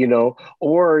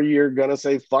 or you're going to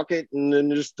say, fuck it, and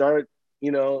then just start,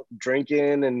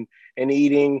 drinking and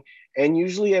eating. And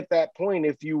usually at that point,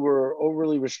 if you were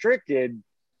overly restricted,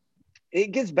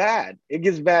 it gets bad. It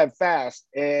gets bad fast.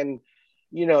 And,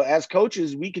 as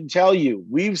coaches, we can tell you,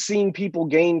 we've seen people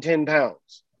gain 10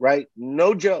 pounds, right?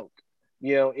 No joke.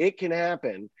 It can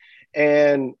happen.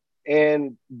 And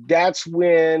that's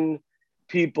when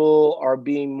people are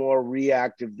being more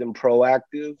reactive than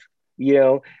proactive,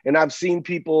 and I've seen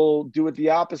people do it the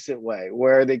opposite way,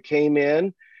 where they came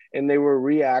in and they were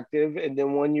reactive, and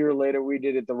then 1 year later we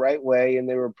did it the right way and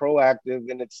they were proactive,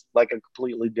 and it's like a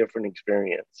completely different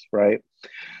experience, right?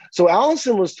 So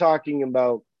Allison was talking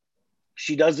about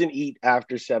she doesn't eat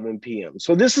after 7 p.m.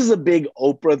 So this is a big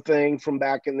Oprah thing from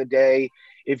back in the day.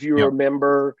 If you Yep.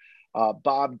 remember,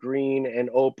 Bob Greene and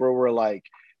Oprah were like,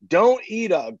 don't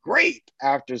eat a grape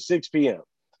after 6 p.m.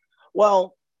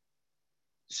 Well,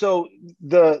 so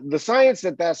the science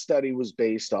that study was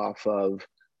based off of,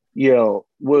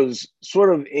 was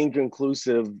sort of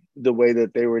inconclusive the way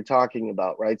that they were talking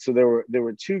about, right? So there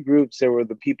were two groups. There were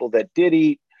the people that did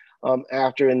eat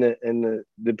after, and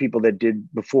the people that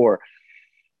did before.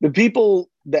 The people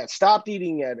that stopped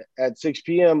eating at 6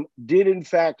 p.m. did in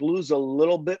fact lose a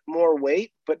little bit more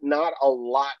weight, but not a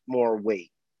lot more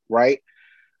weight, right?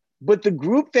 But the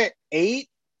group that ate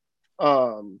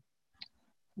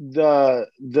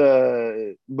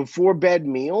the before bed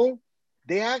meal,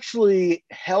 they actually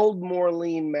held more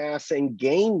lean mass and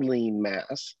gained lean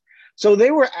mass. So they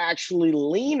were actually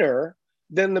leaner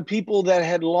than the people that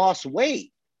had lost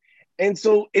weight. And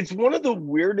so it's one of the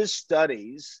weirdest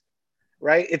studies,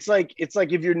 right? It's like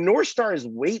if your North Star is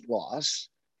weight loss,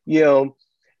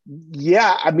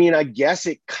 yeah, I mean, I guess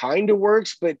it kind of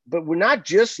works, but we're not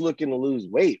just looking to lose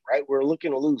weight, right? We're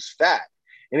looking to lose fat.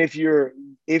 And if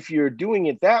you're doing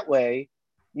it that way,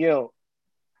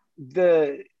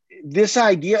 the this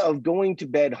idea of going to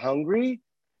bed hungry,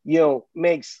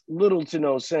 makes little to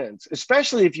no sense,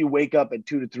 especially if you wake up at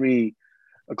 2 to 3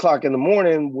 o'clock in the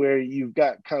morning where you've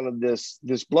got kind of this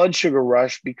blood sugar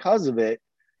rush because of it,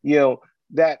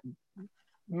 that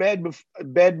bed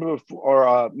before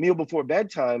or meal before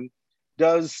bedtime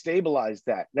does stabilize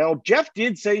that. Now, Jeff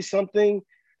did say something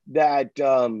that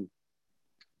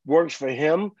works for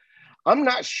him. I'm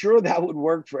not sure that would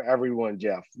work for everyone,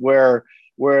 Jeff, where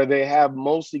they have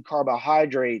mostly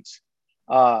carbohydrates.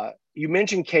 You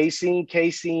mentioned casein.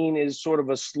 Casein is sort of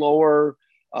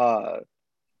uh,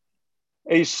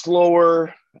 a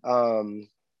slower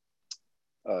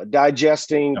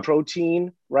digesting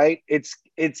protein, right?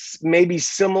 It's maybe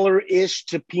similar-ish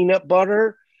to peanut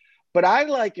butter, but I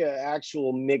like an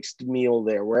actual mixed meal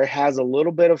there where it has a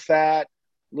little bit of fat,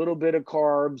 a little bit of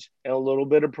carbs, and a little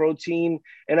bit of protein.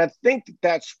 And I think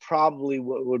that's probably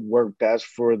what would work best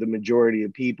for the majority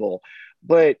of people.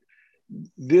 But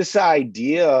this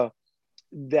idea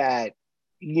that,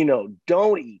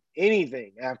 don't eat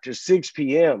anything after 6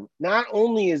 p.m., not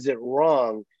only is it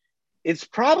wrong, it's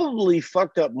probably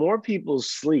fucked up more people's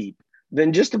sleep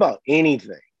than just about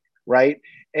anything, right?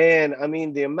 And I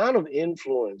mean, the amount of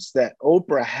influence that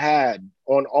Oprah had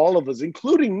on all of us,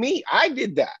 including me, I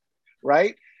did that,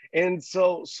 right? And at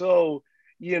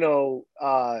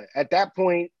that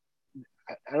point,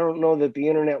 I don't know that the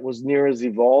internet was near as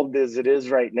evolved as it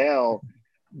is right now,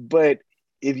 but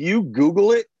if you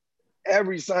Google it,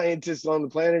 every scientist on the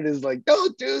planet is like,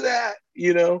 don't do that.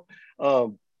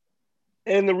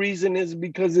 And the reason is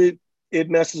because it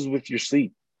messes with your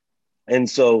sleep. And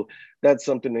so that's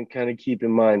something to kind of keep in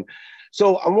mind.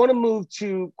 So I want to move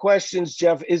to questions,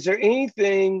 Jeff. Is there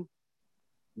anything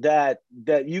that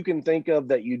you can think of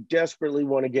that you desperately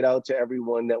want to get out to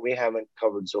everyone that we haven't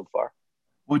covered so far?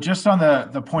 Well, just on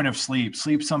the point of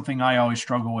sleep's something I always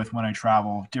struggle with when I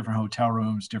travel. Different hotel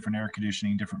rooms, different air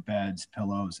conditioning, different beds,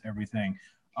 pillows, everything.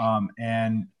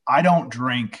 And I don't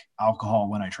drink alcohol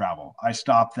when I travel. I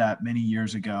stopped that many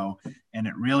years ago, and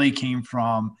it really came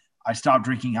from I stopped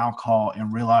drinking alcohol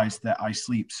and realized that I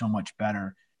sleep so much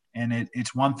better. And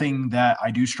it's one thing that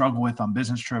I do struggle with on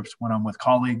business trips when I'm with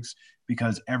colleagues,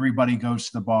 because everybody goes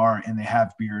to the bar and they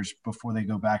have beers before they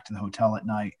go back to the hotel at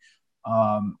night.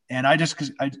 And I just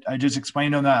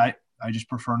explained to them that I just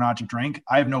prefer not to drink.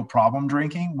 I have no problem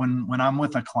drinking. When I'm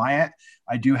with a client,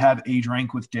 I do have a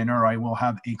drink with dinner. I will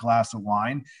have a glass of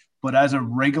wine. But as a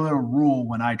regular rule,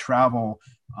 when I travel,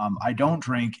 I don't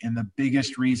drink. And the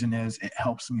biggest reason is it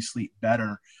helps me sleep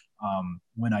better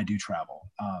when I do travel.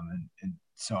 And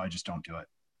so I just don't do it.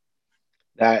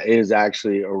 That is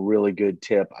actually a really good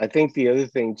tip. I think the other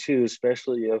thing too,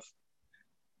 especially if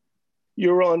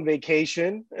you're on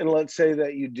vacation and let's say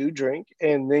that you do drink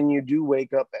and then you do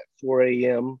wake up at 4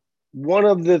 a.m. One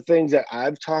of the things that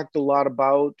I've talked a lot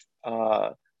about,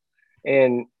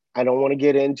 and I don't want to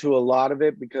get into a lot of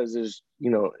it because there's,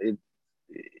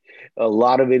 a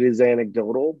lot of it is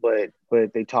anecdotal, but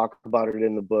they talk about it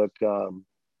in the book,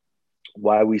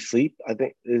 Why We Sleep. I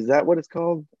think, is that what it's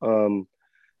called?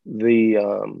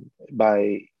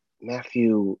 By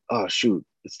Matthew, oh shoot,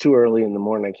 it's too early in the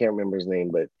morning. I can't remember his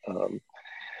name, but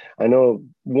I know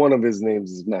one of his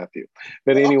names is Matthew.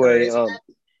 But Walker, anyway,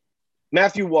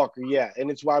 Matthew Walker, yeah.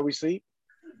 And it's Why We Sleep?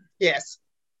 Yes.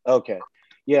 Okay.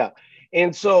 Yeah.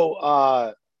 And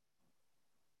so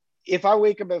if I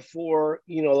wake up at 4,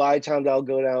 a lot of times I'll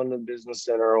go down to the business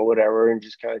center or whatever and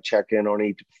just kind of check in on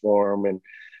Eat to Perform, and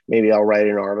maybe I'll write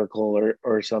an article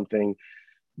or something.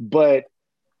 But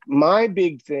my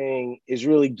big thing is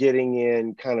really getting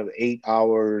in kind of 8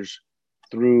 hours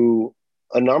through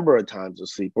a number of times of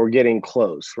sleep, or getting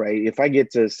close, right? If I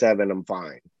get to 7, I'm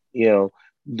fine,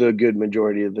 the good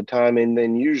majority of the time. And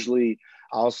then usually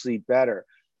I'll sleep better.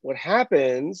 What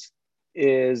happens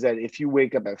is that if you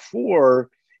wake up at 4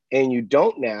 and you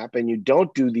don't nap and you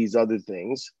don't do these other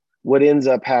things, what ends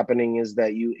up happening is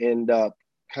that you end up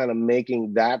kind of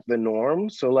making that the norm.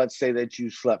 So let's say that you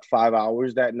slept 5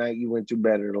 hours that night, you went to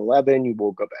bed at 11, you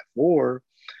woke up at 4.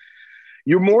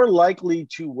 You're more likely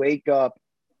to wake up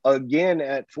again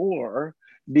at 4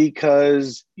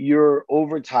 because you're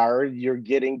overtired, you're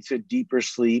getting to deeper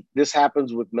sleep. This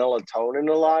happens with melatonin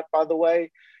a lot, by the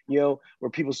way, where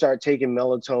people start taking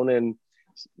melatonin,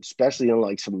 especially in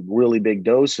like some really big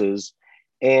doses,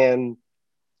 and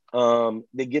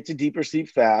they get to deeper sleep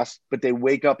fast, but they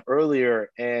wake up earlier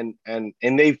and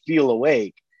they feel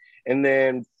awake. And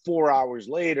then 4 hours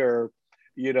later,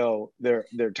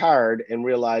 they're tired and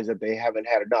realize that they haven't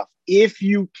had enough. If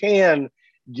you can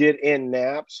get in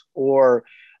naps, or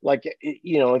like,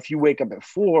 if you wake up at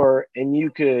 4 and you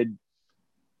could,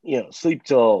 sleep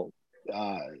till,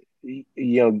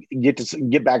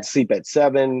 get back to sleep at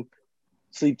 7,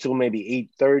 sleep till maybe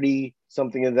 8:30,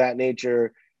 something of that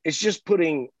nature. It's just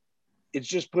putting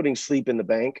sleep in the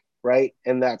bank, right?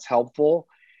 And that's helpful.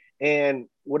 And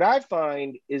what I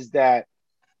find is that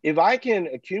if I can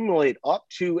accumulate up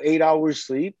to 8 hours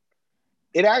sleep,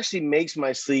 it actually makes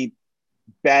my sleep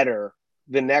better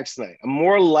the next night. I'm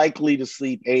more likely to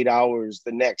sleep 8 hours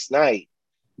the next night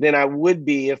than I would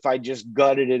be if I just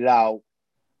gutted it out,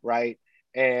 right?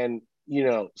 And,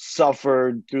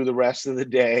 suffered through the rest of the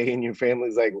day. And your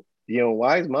family's like,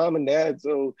 why is mom and dad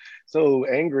so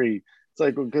angry? It's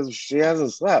like, because she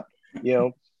hasn't slept,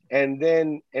 and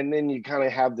then you kind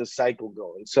of have the cycle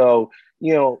going. So,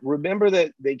 remember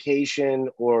that vacation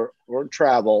or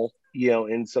travel,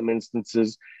 in some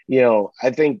instances, I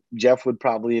think Jeff would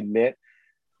probably admit,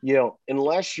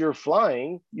 unless you're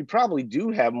flying, you probably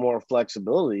do have more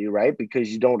flexibility, right? Because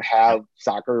you don't have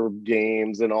soccer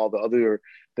games and all the other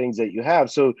things that you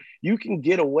have. So you can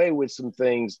get away with some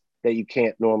things that you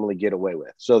can't normally get away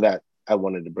with. So that I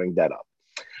wanted to bring that up.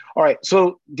 All right.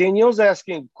 So Danielle's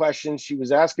asking questions. She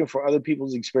was asking for other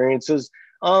people's experiences.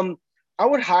 I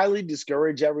would highly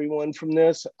discourage everyone from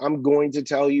this. I'm going to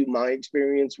tell you my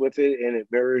experience with it, and it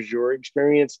mirrors your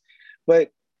experience.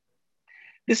 But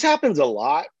this happens a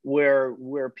lot where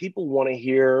people want to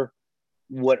hear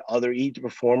what other EAT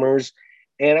performers,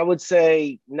 and I would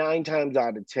say 9 times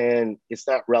out of 10, it's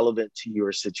not relevant to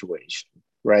your situation,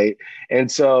 right?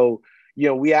 And so,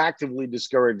 we actively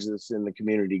discourage this in the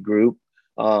community group.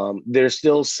 There's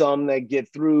still some that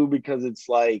get through because it's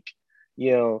like,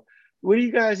 what are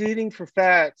you guys eating for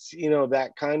fats?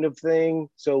 That kind of thing.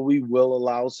 So we will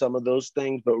allow some of those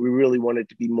things, but we really want it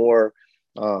to be more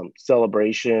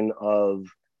celebration of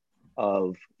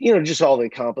just all the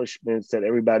accomplishments that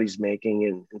everybody's making,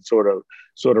 and sort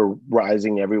of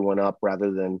rising everyone up,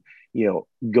 rather than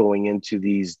going into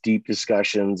these deep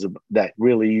discussions that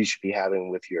really you should be having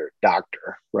with your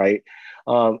doctor, right?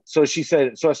 So she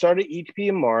said, so I started ETP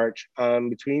in March,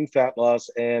 between fat loss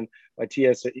and my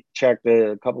TSH checked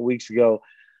a couple weeks ago.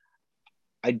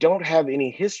 I don't have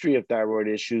any history of thyroid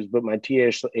issues, but my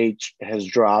TSH has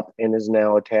dropped and is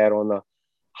now a tad on the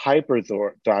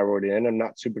hyperthyroid end. I'm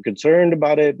not super concerned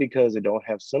about it because I don't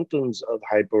have symptoms of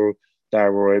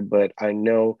hyperthyroid, but I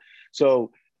know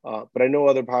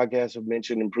other podcasts have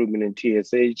mentioned improvement in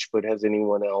TSH, but has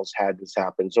anyone else had this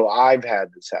happen? So I've had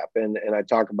this happen, and I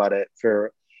talk about it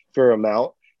fair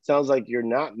amount. Sounds like you're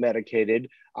not medicated.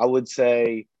 I would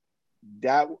say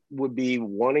that would be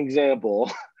one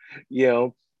example,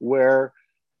 where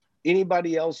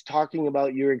anybody else talking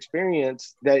about your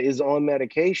experience that is on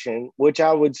medication, which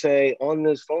I would say on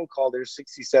this phone call, there's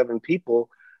 67 people.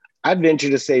 I'd venture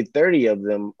to say 30 of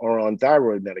them are on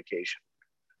thyroid medication,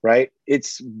 right?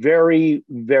 It's very,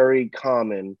 very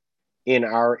common in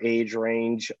our age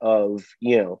range of,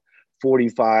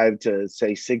 45 to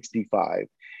say 65.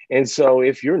 And so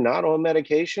if you're not on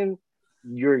medication,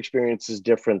 your experience is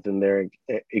different than their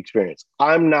experience.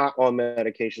 I'm not on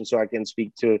medication, so I can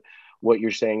speak to what you're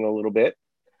saying a little bit.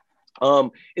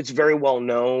 It's very well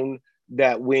known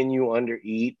that when you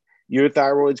undereat, your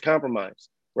thyroid's compromised,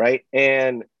 right?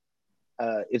 And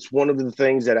it's one of the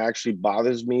things that actually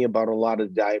bothers me about a lot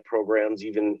of diet programs,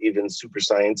 even super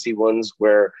sciencey ones,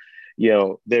 where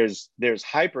there's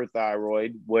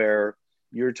hyperthyroid, where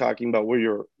you're talking about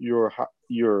where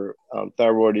your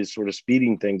thyroid is sort of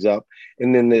speeding things up,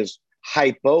 and then there's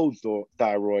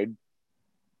hypothyroid,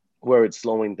 where it's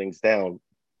slowing things down.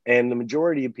 And the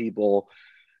majority of people,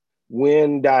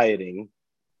 when dieting,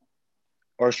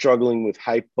 are struggling with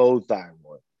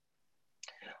hypothyroid.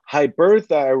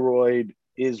 Hyperthyroid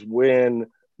is when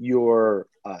your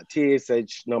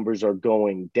TSH numbers are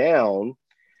going down,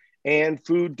 and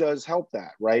food does help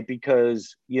that, right?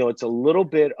 Because, it's a little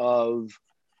bit of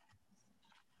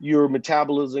your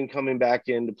metabolism coming back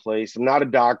into place. I'm not a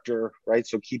doctor, right?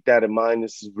 So keep that in mind.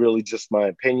 This is really just my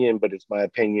opinion, but it's my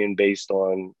opinion based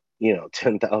on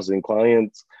 10,000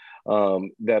 clients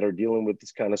that are dealing with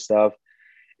this kind of stuff.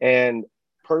 And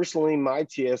personally, my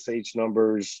TSH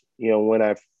numbers, when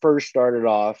I first started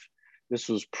off, this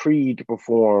was pre to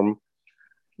perform,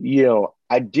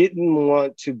 I didn't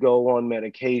want to go on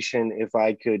medication if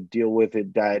I could deal with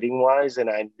it dieting wise. And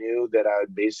I knew that I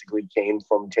basically came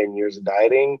from 10 years of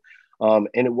dieting. And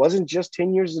it wasn't just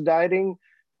 10 years of dieting.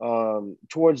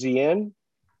 Towards the end,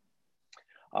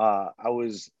 I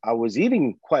was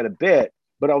eating quite a bit,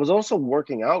 but I was also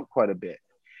working out quite a bit.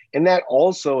 And that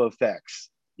also affects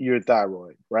your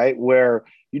thyroid, right? Where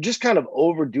you're just kind of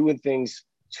overdoing things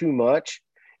too much.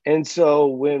 And so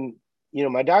when,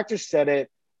 my doctor said it,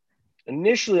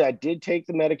 initially I did take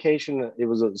the medication. It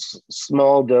was a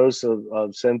small dose of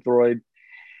Synthroid,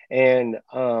 and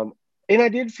I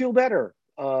did feel better.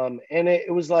 And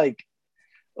it was like,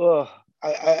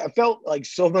 I felt like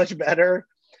so much better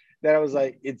that I was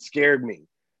like, it scared me.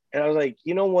 And I was like,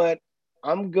 you know what?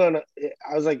 I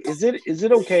was like, is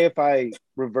it okay if I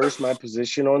reverse my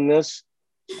position on this?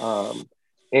 Um,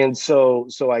 and so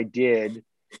I did,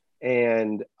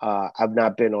 and I've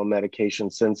not been on medication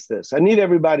since this. I need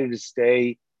everybody to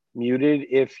stay muted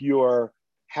if you're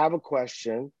have a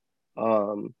question.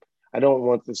 Um, I don't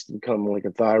want this to become like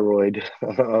a thyroid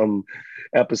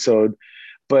episode,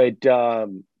 but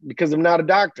because I'm not a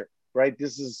doctor, right?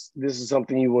 This is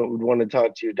something you would want to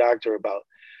talk to your doctor about.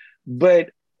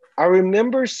 But I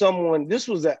remember someone. This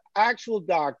was an actual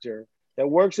doctor that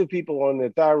works with people on their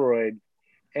thyroid,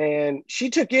 and she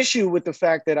took issue with the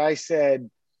fact that I said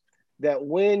that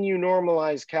when you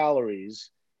normalize calories,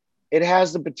 it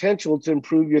has the potential to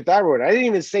improve your thyroid. I didn't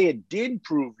even say it did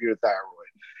improve your thyroid.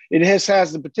 It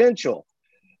has the potential.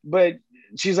 But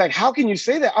she's like, how can you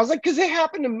say that? I was like, because it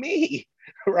happened to me,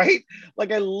 right?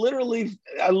 Like I literally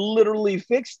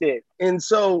fixed it. And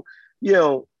so,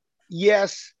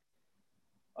 yes,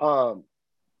 um,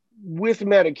 with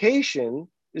medication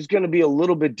is going to be a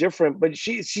little bit different. But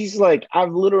she's like,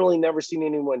 I've literally never seen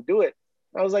anyone do it.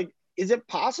 I was like, is it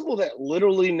possible that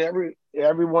literally never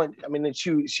everyone? I mean,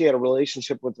 she had a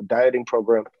relationship with the dieting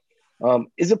program.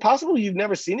 Is it possible you've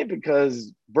never seen it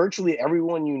because virtually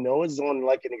everyone you know is on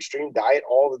like an extreme diet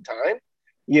all the time?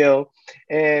 You know,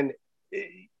 and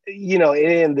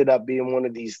it ended up being one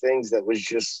of these things that was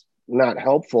just not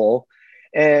helpful.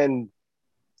 And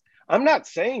I'm not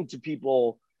saying to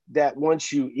people that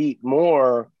once you eat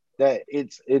more that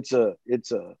it's a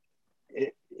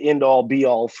end all be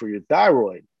all for your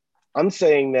thyroid. I'm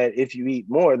saying that if you eat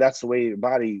more, that's the way your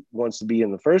body wants to be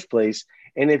in the first place.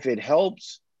 And if it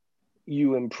helps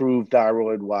you improve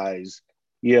thyroid wise,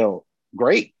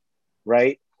 great,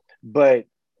 right? But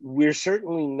we're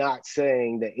certainly not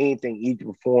saying that anything eat to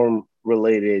perform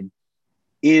related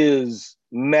is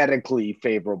medically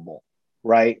favorable,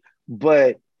 right?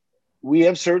 But we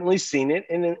have certainly seen it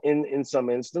in some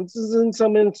instances. In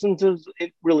some instances,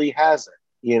 it really hasn't,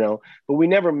 but we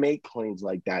never make claims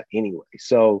like that anyway.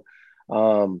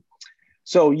 Um,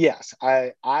 so yes,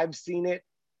 I've seen it.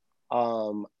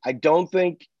 I don't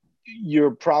think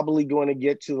you're probably going to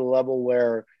get to the level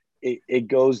where it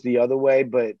goes the other way,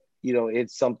 but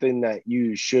it's something that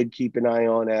you should keep an eye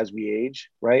on as we age,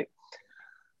 right?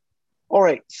 All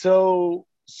right. So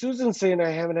Susan's saying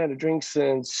I haven't had a drink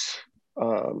since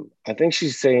I think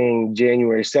she's saying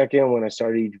January 2nd when I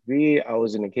started ETV. I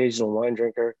was an occasional wine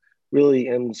drinker. Really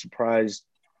am surprised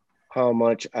how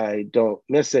much I don't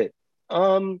miss it.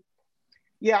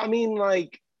 Yeah, I mean,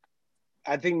 like,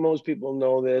 I think most people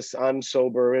know this. I'm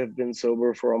sober. I've been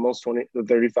sober for almost 20 to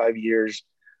 35 years.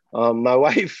 My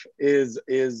wife is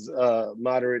a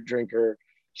moderate drinker.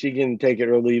 She can take it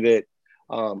or leave it.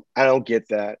 I don't get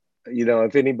that.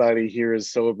 If anybody here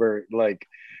is sober, like,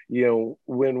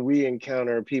 when we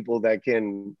encounter people that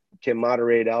can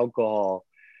moderate alcohol,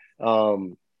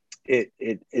 um,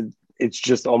 it's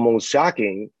just almost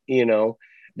shocking,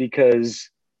 because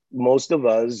most of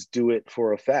us do it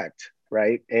for effect,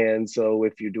 right? And so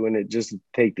if you're doing it just to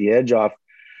take the edge off,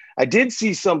 I did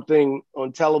see something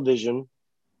on television,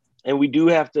 and we do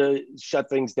have to shut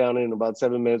things down in about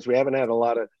 7 minutes. We haven't had a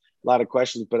lot of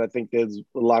questions, but I think there's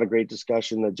a lot of great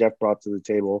discussion that Jeff brought to the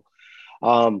table.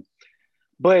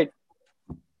 But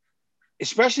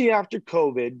especially after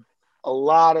COVID, a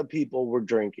lot of people were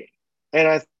drinking. And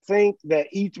I think that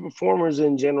each performers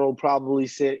in general probably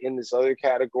sit in this other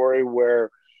category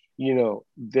where,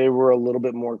 they were a little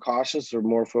bit more cautious or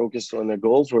more focused on their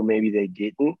goals where maybe they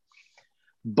didn't.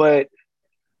 But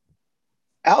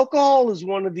alcohol is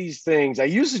one of these things. I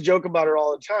used to joke about it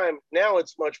all the time. Now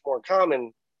it's much more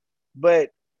common.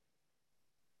 But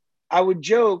I would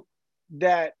joke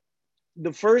that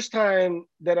the first time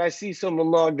that I see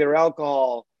someone log their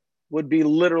alcohol would be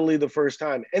literally the first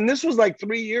time. And this was like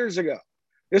 3 years ago.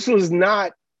 This was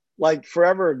not like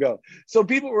forever ago. So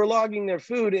people were logging their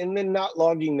food and then not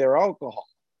logging their alcohol.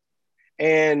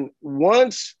 And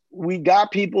once we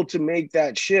got people to make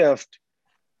that shift,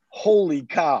 holy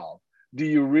cow, do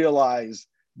you realize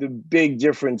the big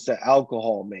difference that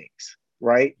alcohol makes,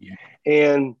 right? Yeah.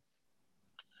 And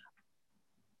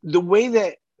the way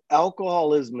that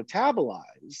alcohol is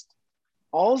metabolized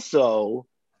also,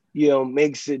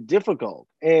 makes it difficult.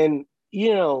 And,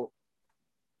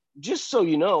 just so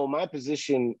you know, my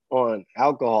position on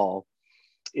alcohol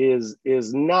is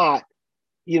not,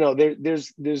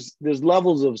 there's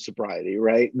levels of sobriety,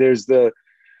 right? There's the,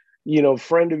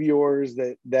 friend of yours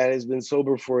that has been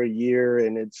sober for a year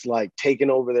and it's like taken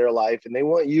over their life and they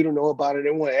want you to know about it.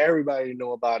 They want everybody to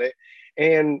know about it.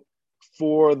 And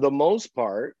for the most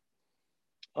part,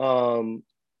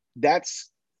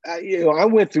 that's, I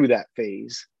went through that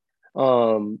phase.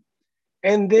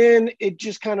 And then it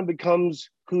just kind of becomes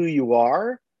who you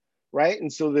are, right?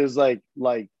 And so there's like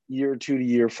year 2 to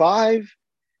year 5,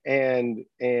 and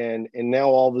now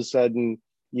all of a sudden,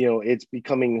 it's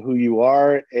becoming who you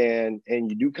are, and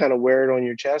you do kind of wear it on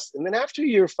your chest. And then after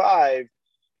year 5,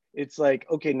 it's like,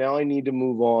 okay, now I need to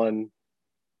move on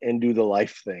and do the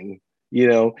life thing, you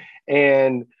know?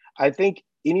 And I think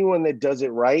anyone that does it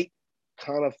right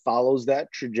kind of follows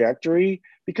that trajectory,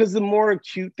 because the more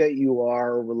acute that you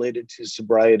are related to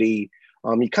sobriety,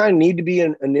 you kind of need to be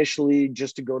initially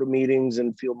just to go to meetings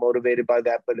and feel motivated by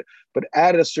that. But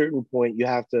at a certain point, you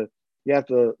have to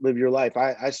live your life.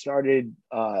 I started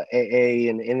AA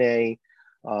and NA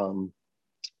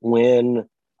when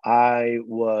I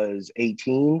was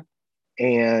 18,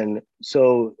 and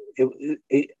so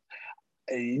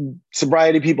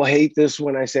sobriety people hate this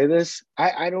when I say this.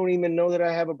 I don't even know that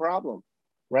I have a problem,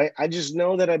 right? I just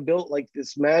know that I built like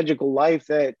this magical life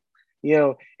that,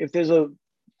 if there's a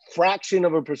fraction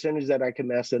of a percentage that I can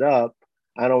mess it up,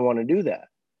 I don't want to do that,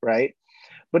 right?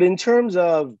 But in terms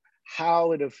of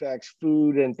how it affects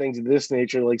food and things of this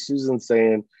nature, like Susan's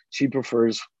saying, she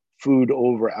prefers food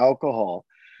over alcohol.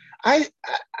 I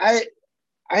I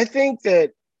I think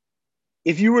that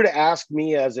if you were to ask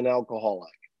me as an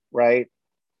alcoholic, right,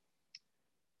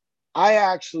 I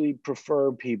actually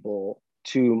prefer people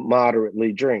to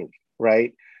moderately drink,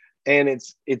 right? And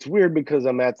it's weird because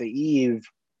I'm at the eve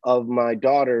of my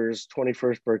daughter's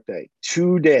 21st birthday.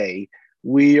 Today,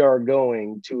 we are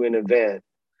going to an event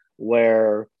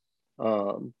where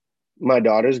um, my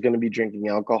daughter's going to be drinking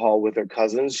alcohol with her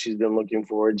cousins. She's been looking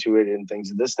forward to it and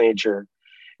things of this nature.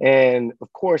 And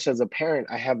of course, as a parent,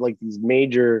 I have like these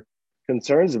major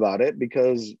concerns about it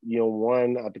because,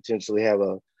 one, I potentially have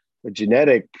a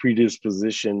genetic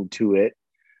predisposition to it.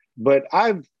 But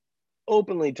I've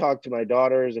openly talked to my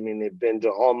daughters. I mean, they've been to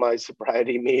all my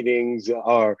sobriety meetings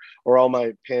or all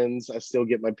my pins. I still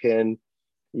get my pin,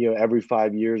 every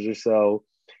 5 years or so.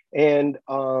 And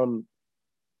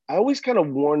I always kind of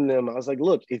warn them. I was like,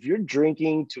 look, if you're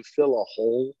drinking to fill a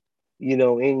hole,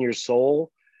 in your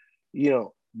soul,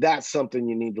 that's something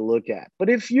you need to look at. But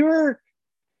if you're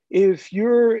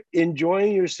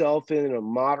enjoying yourself in a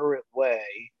moderate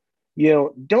way,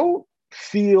 don't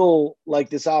feel like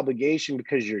this obligation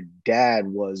because your dad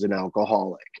was an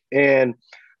alcoholic. And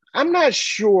I'm not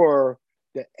sure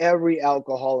that every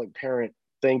alcoholic parent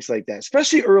thinks like that,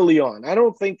 especially early on. I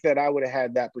don't think that I would have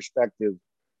had that perspective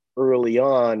early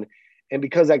on. And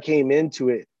because I came into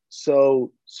it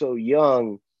so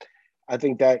young, I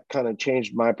think that kind of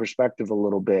changed my perspective a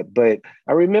little bit. But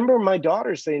I remember my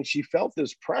daughter saying she felt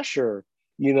this pressure,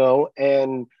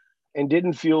 and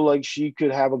didn't feel like she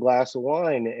could have a glass of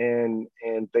wine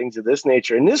and things of this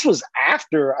nature. And this was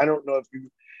after, I don't know if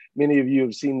many of you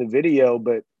have seen the video,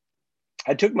 but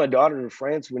I took my daughter to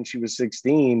France when she was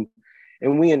 16,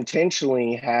 and we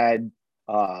intentionally had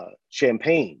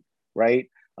champagne, right?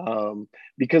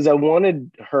 Because I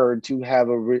wanted her to have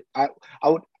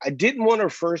I didn't want her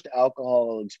first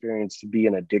alcohol experience to be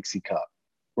in a Dixie cup,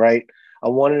 right? I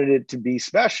wanted it to be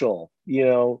special,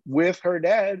 with her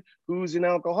dad, who's an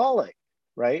alcoholic,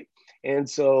 right? And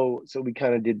so we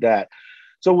kind of did that.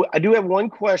 So I do have one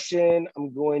question.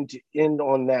 I'm going to end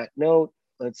on that note.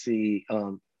 Let's see.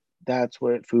 That's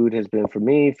what food has been for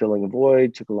me, filling a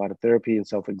void. Took a lot of therapy and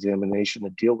self-examination to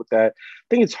deal with that. I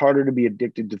think it's harder to be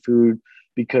addicted to food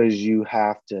because you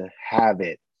have to have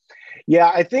it. Yeah,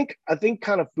 I think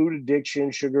kind of food addiction,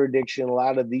 sugar addiction, a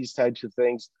lot of these types of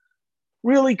things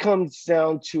really comes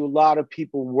down to a lot of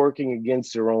people working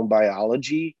against their own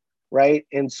biology, right?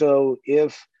 And so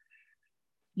if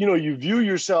you view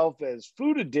yourself as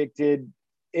food addicted,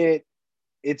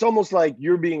 it's almost like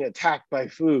you're being attacked by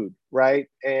food, right?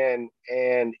 And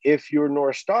if your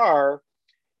North Star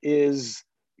is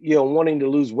wanting to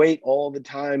lose weight all the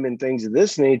time and things of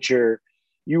this nature,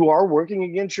 you are working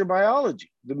against your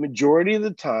biology. The majority of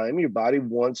the time, your body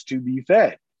wants to be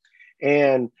fed.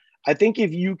 And I think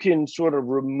if you can sort of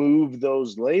remove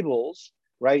those labels,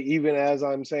 right? Even as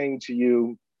I'm saying to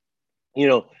you, you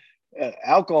know,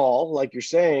 alcohol, like you're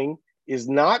saying, is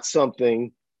not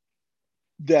something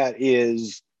that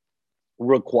is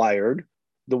required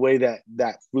the way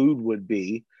that food would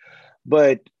be.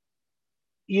 But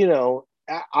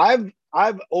I've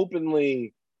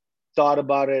openly thought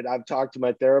about it. I've talked to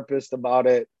my therapist about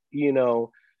it,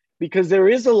 because there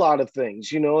is a lot of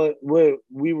things.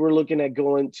 We were looking at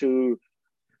going to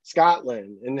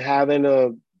Scotland and having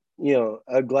a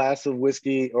glass of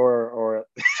whiskey or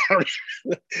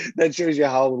that shows you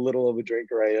how little of a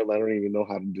drinker I am. I don't even know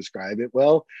how to describe it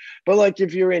well. But like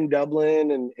if you're in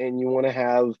Dublin and you want to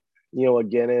have a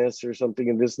Guinness or something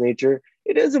of this nature,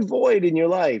 it is a void in your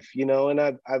life, and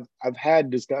I've had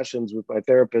discussions with my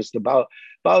therapist about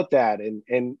that,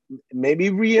 and maybe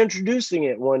reintroducing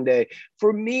it one day.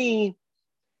 For me,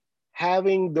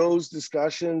 having those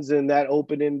discussions and that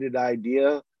open-ended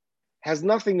idea has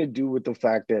nothing to do with the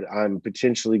fact that I'm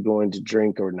potentially going to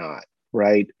drink or not,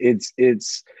 right? It's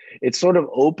sort of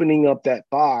opening up that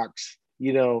box.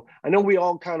 I know we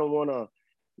all kind of want to,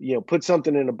 put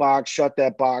something in a box, shut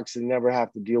that box, and never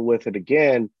have to deal with it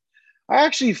again. I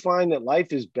actually find that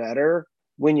life is better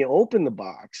when you open the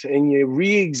box and you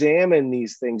re-examine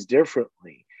these things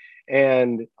differently.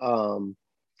 And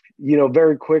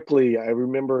very quickly, I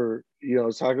remember, I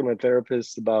was talking to my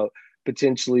therapist about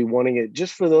potentially wanting it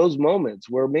just for those moments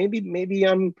where maybe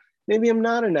I'm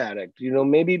not an addict,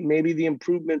 maybe the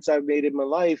improvements I've made in my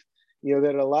life,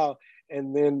 that allow.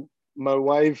 And then my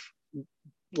wife,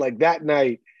 like that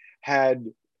night, had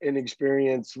an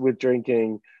experience with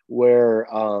drinking where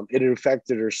it had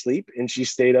affected her sleep, and she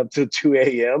stayed up till 2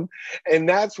 a.m. And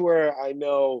that's where I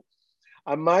know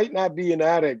I might not be an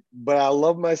addict, but I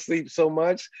love my sleep so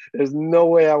much. There's no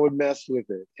way I would mess with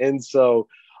it. And so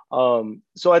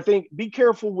I think be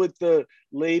careful with the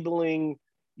labeling,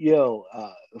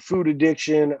 food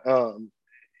addiction.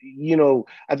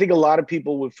 I think a lot of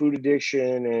people with food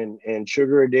addiction and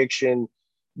sugar addiction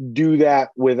do that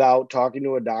without talking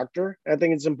to a doctor. I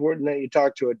think it's important that you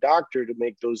talk to a doctor to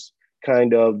make those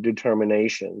kind of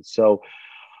determinations. So,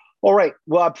 all right.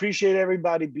 Well, I appreciate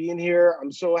everybody being here.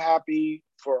 I'm so happy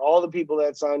for all the people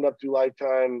that signed up through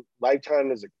Lifetime.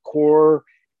 Lifetime is a core,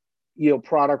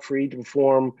 product for Eat to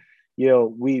Perform.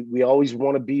 We always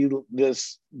want to be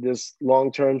this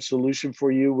long-term solution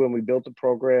for you. When we built the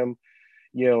program,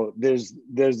 there's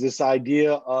this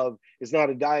idea of it's not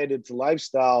a diet, it's a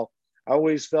lifestyle. I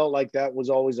always felt like that was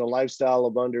always a lifestyle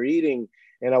of under eating.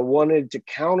 And I wanted to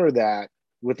counter that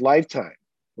with Lifetime,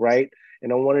 right?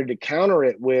 And I wanted to counter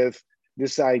it with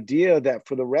this idea that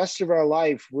for the rest of our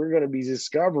life, we're going to be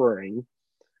discovering,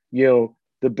 the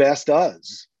best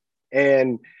us.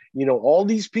 And, all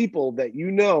these people that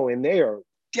and they are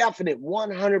definite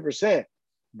 100%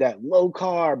 that low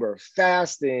carb or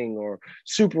fasting or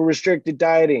super restricted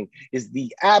dieting is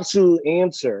the absolute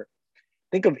answer.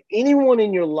 Think of anyone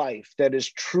in your life that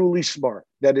is truly smart,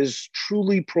 that is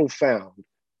truly profound.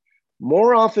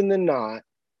 More often than not,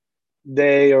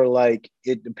 they are like,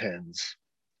 it depends,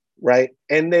 right?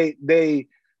 And they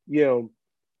the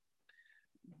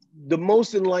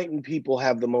most enlightened people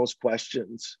have the most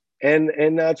questions.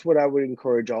 And that's what I would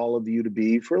encourage all of you to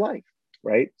be for life,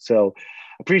 right? So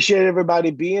appreciate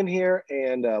everybody being here,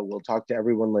 and we'll talk to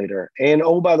everyone later. And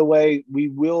oh, by the way,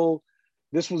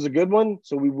 this was a good one,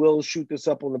 so we will shoot this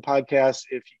up on the podcast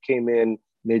if you came in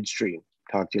midstream.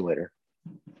 Talk to you later.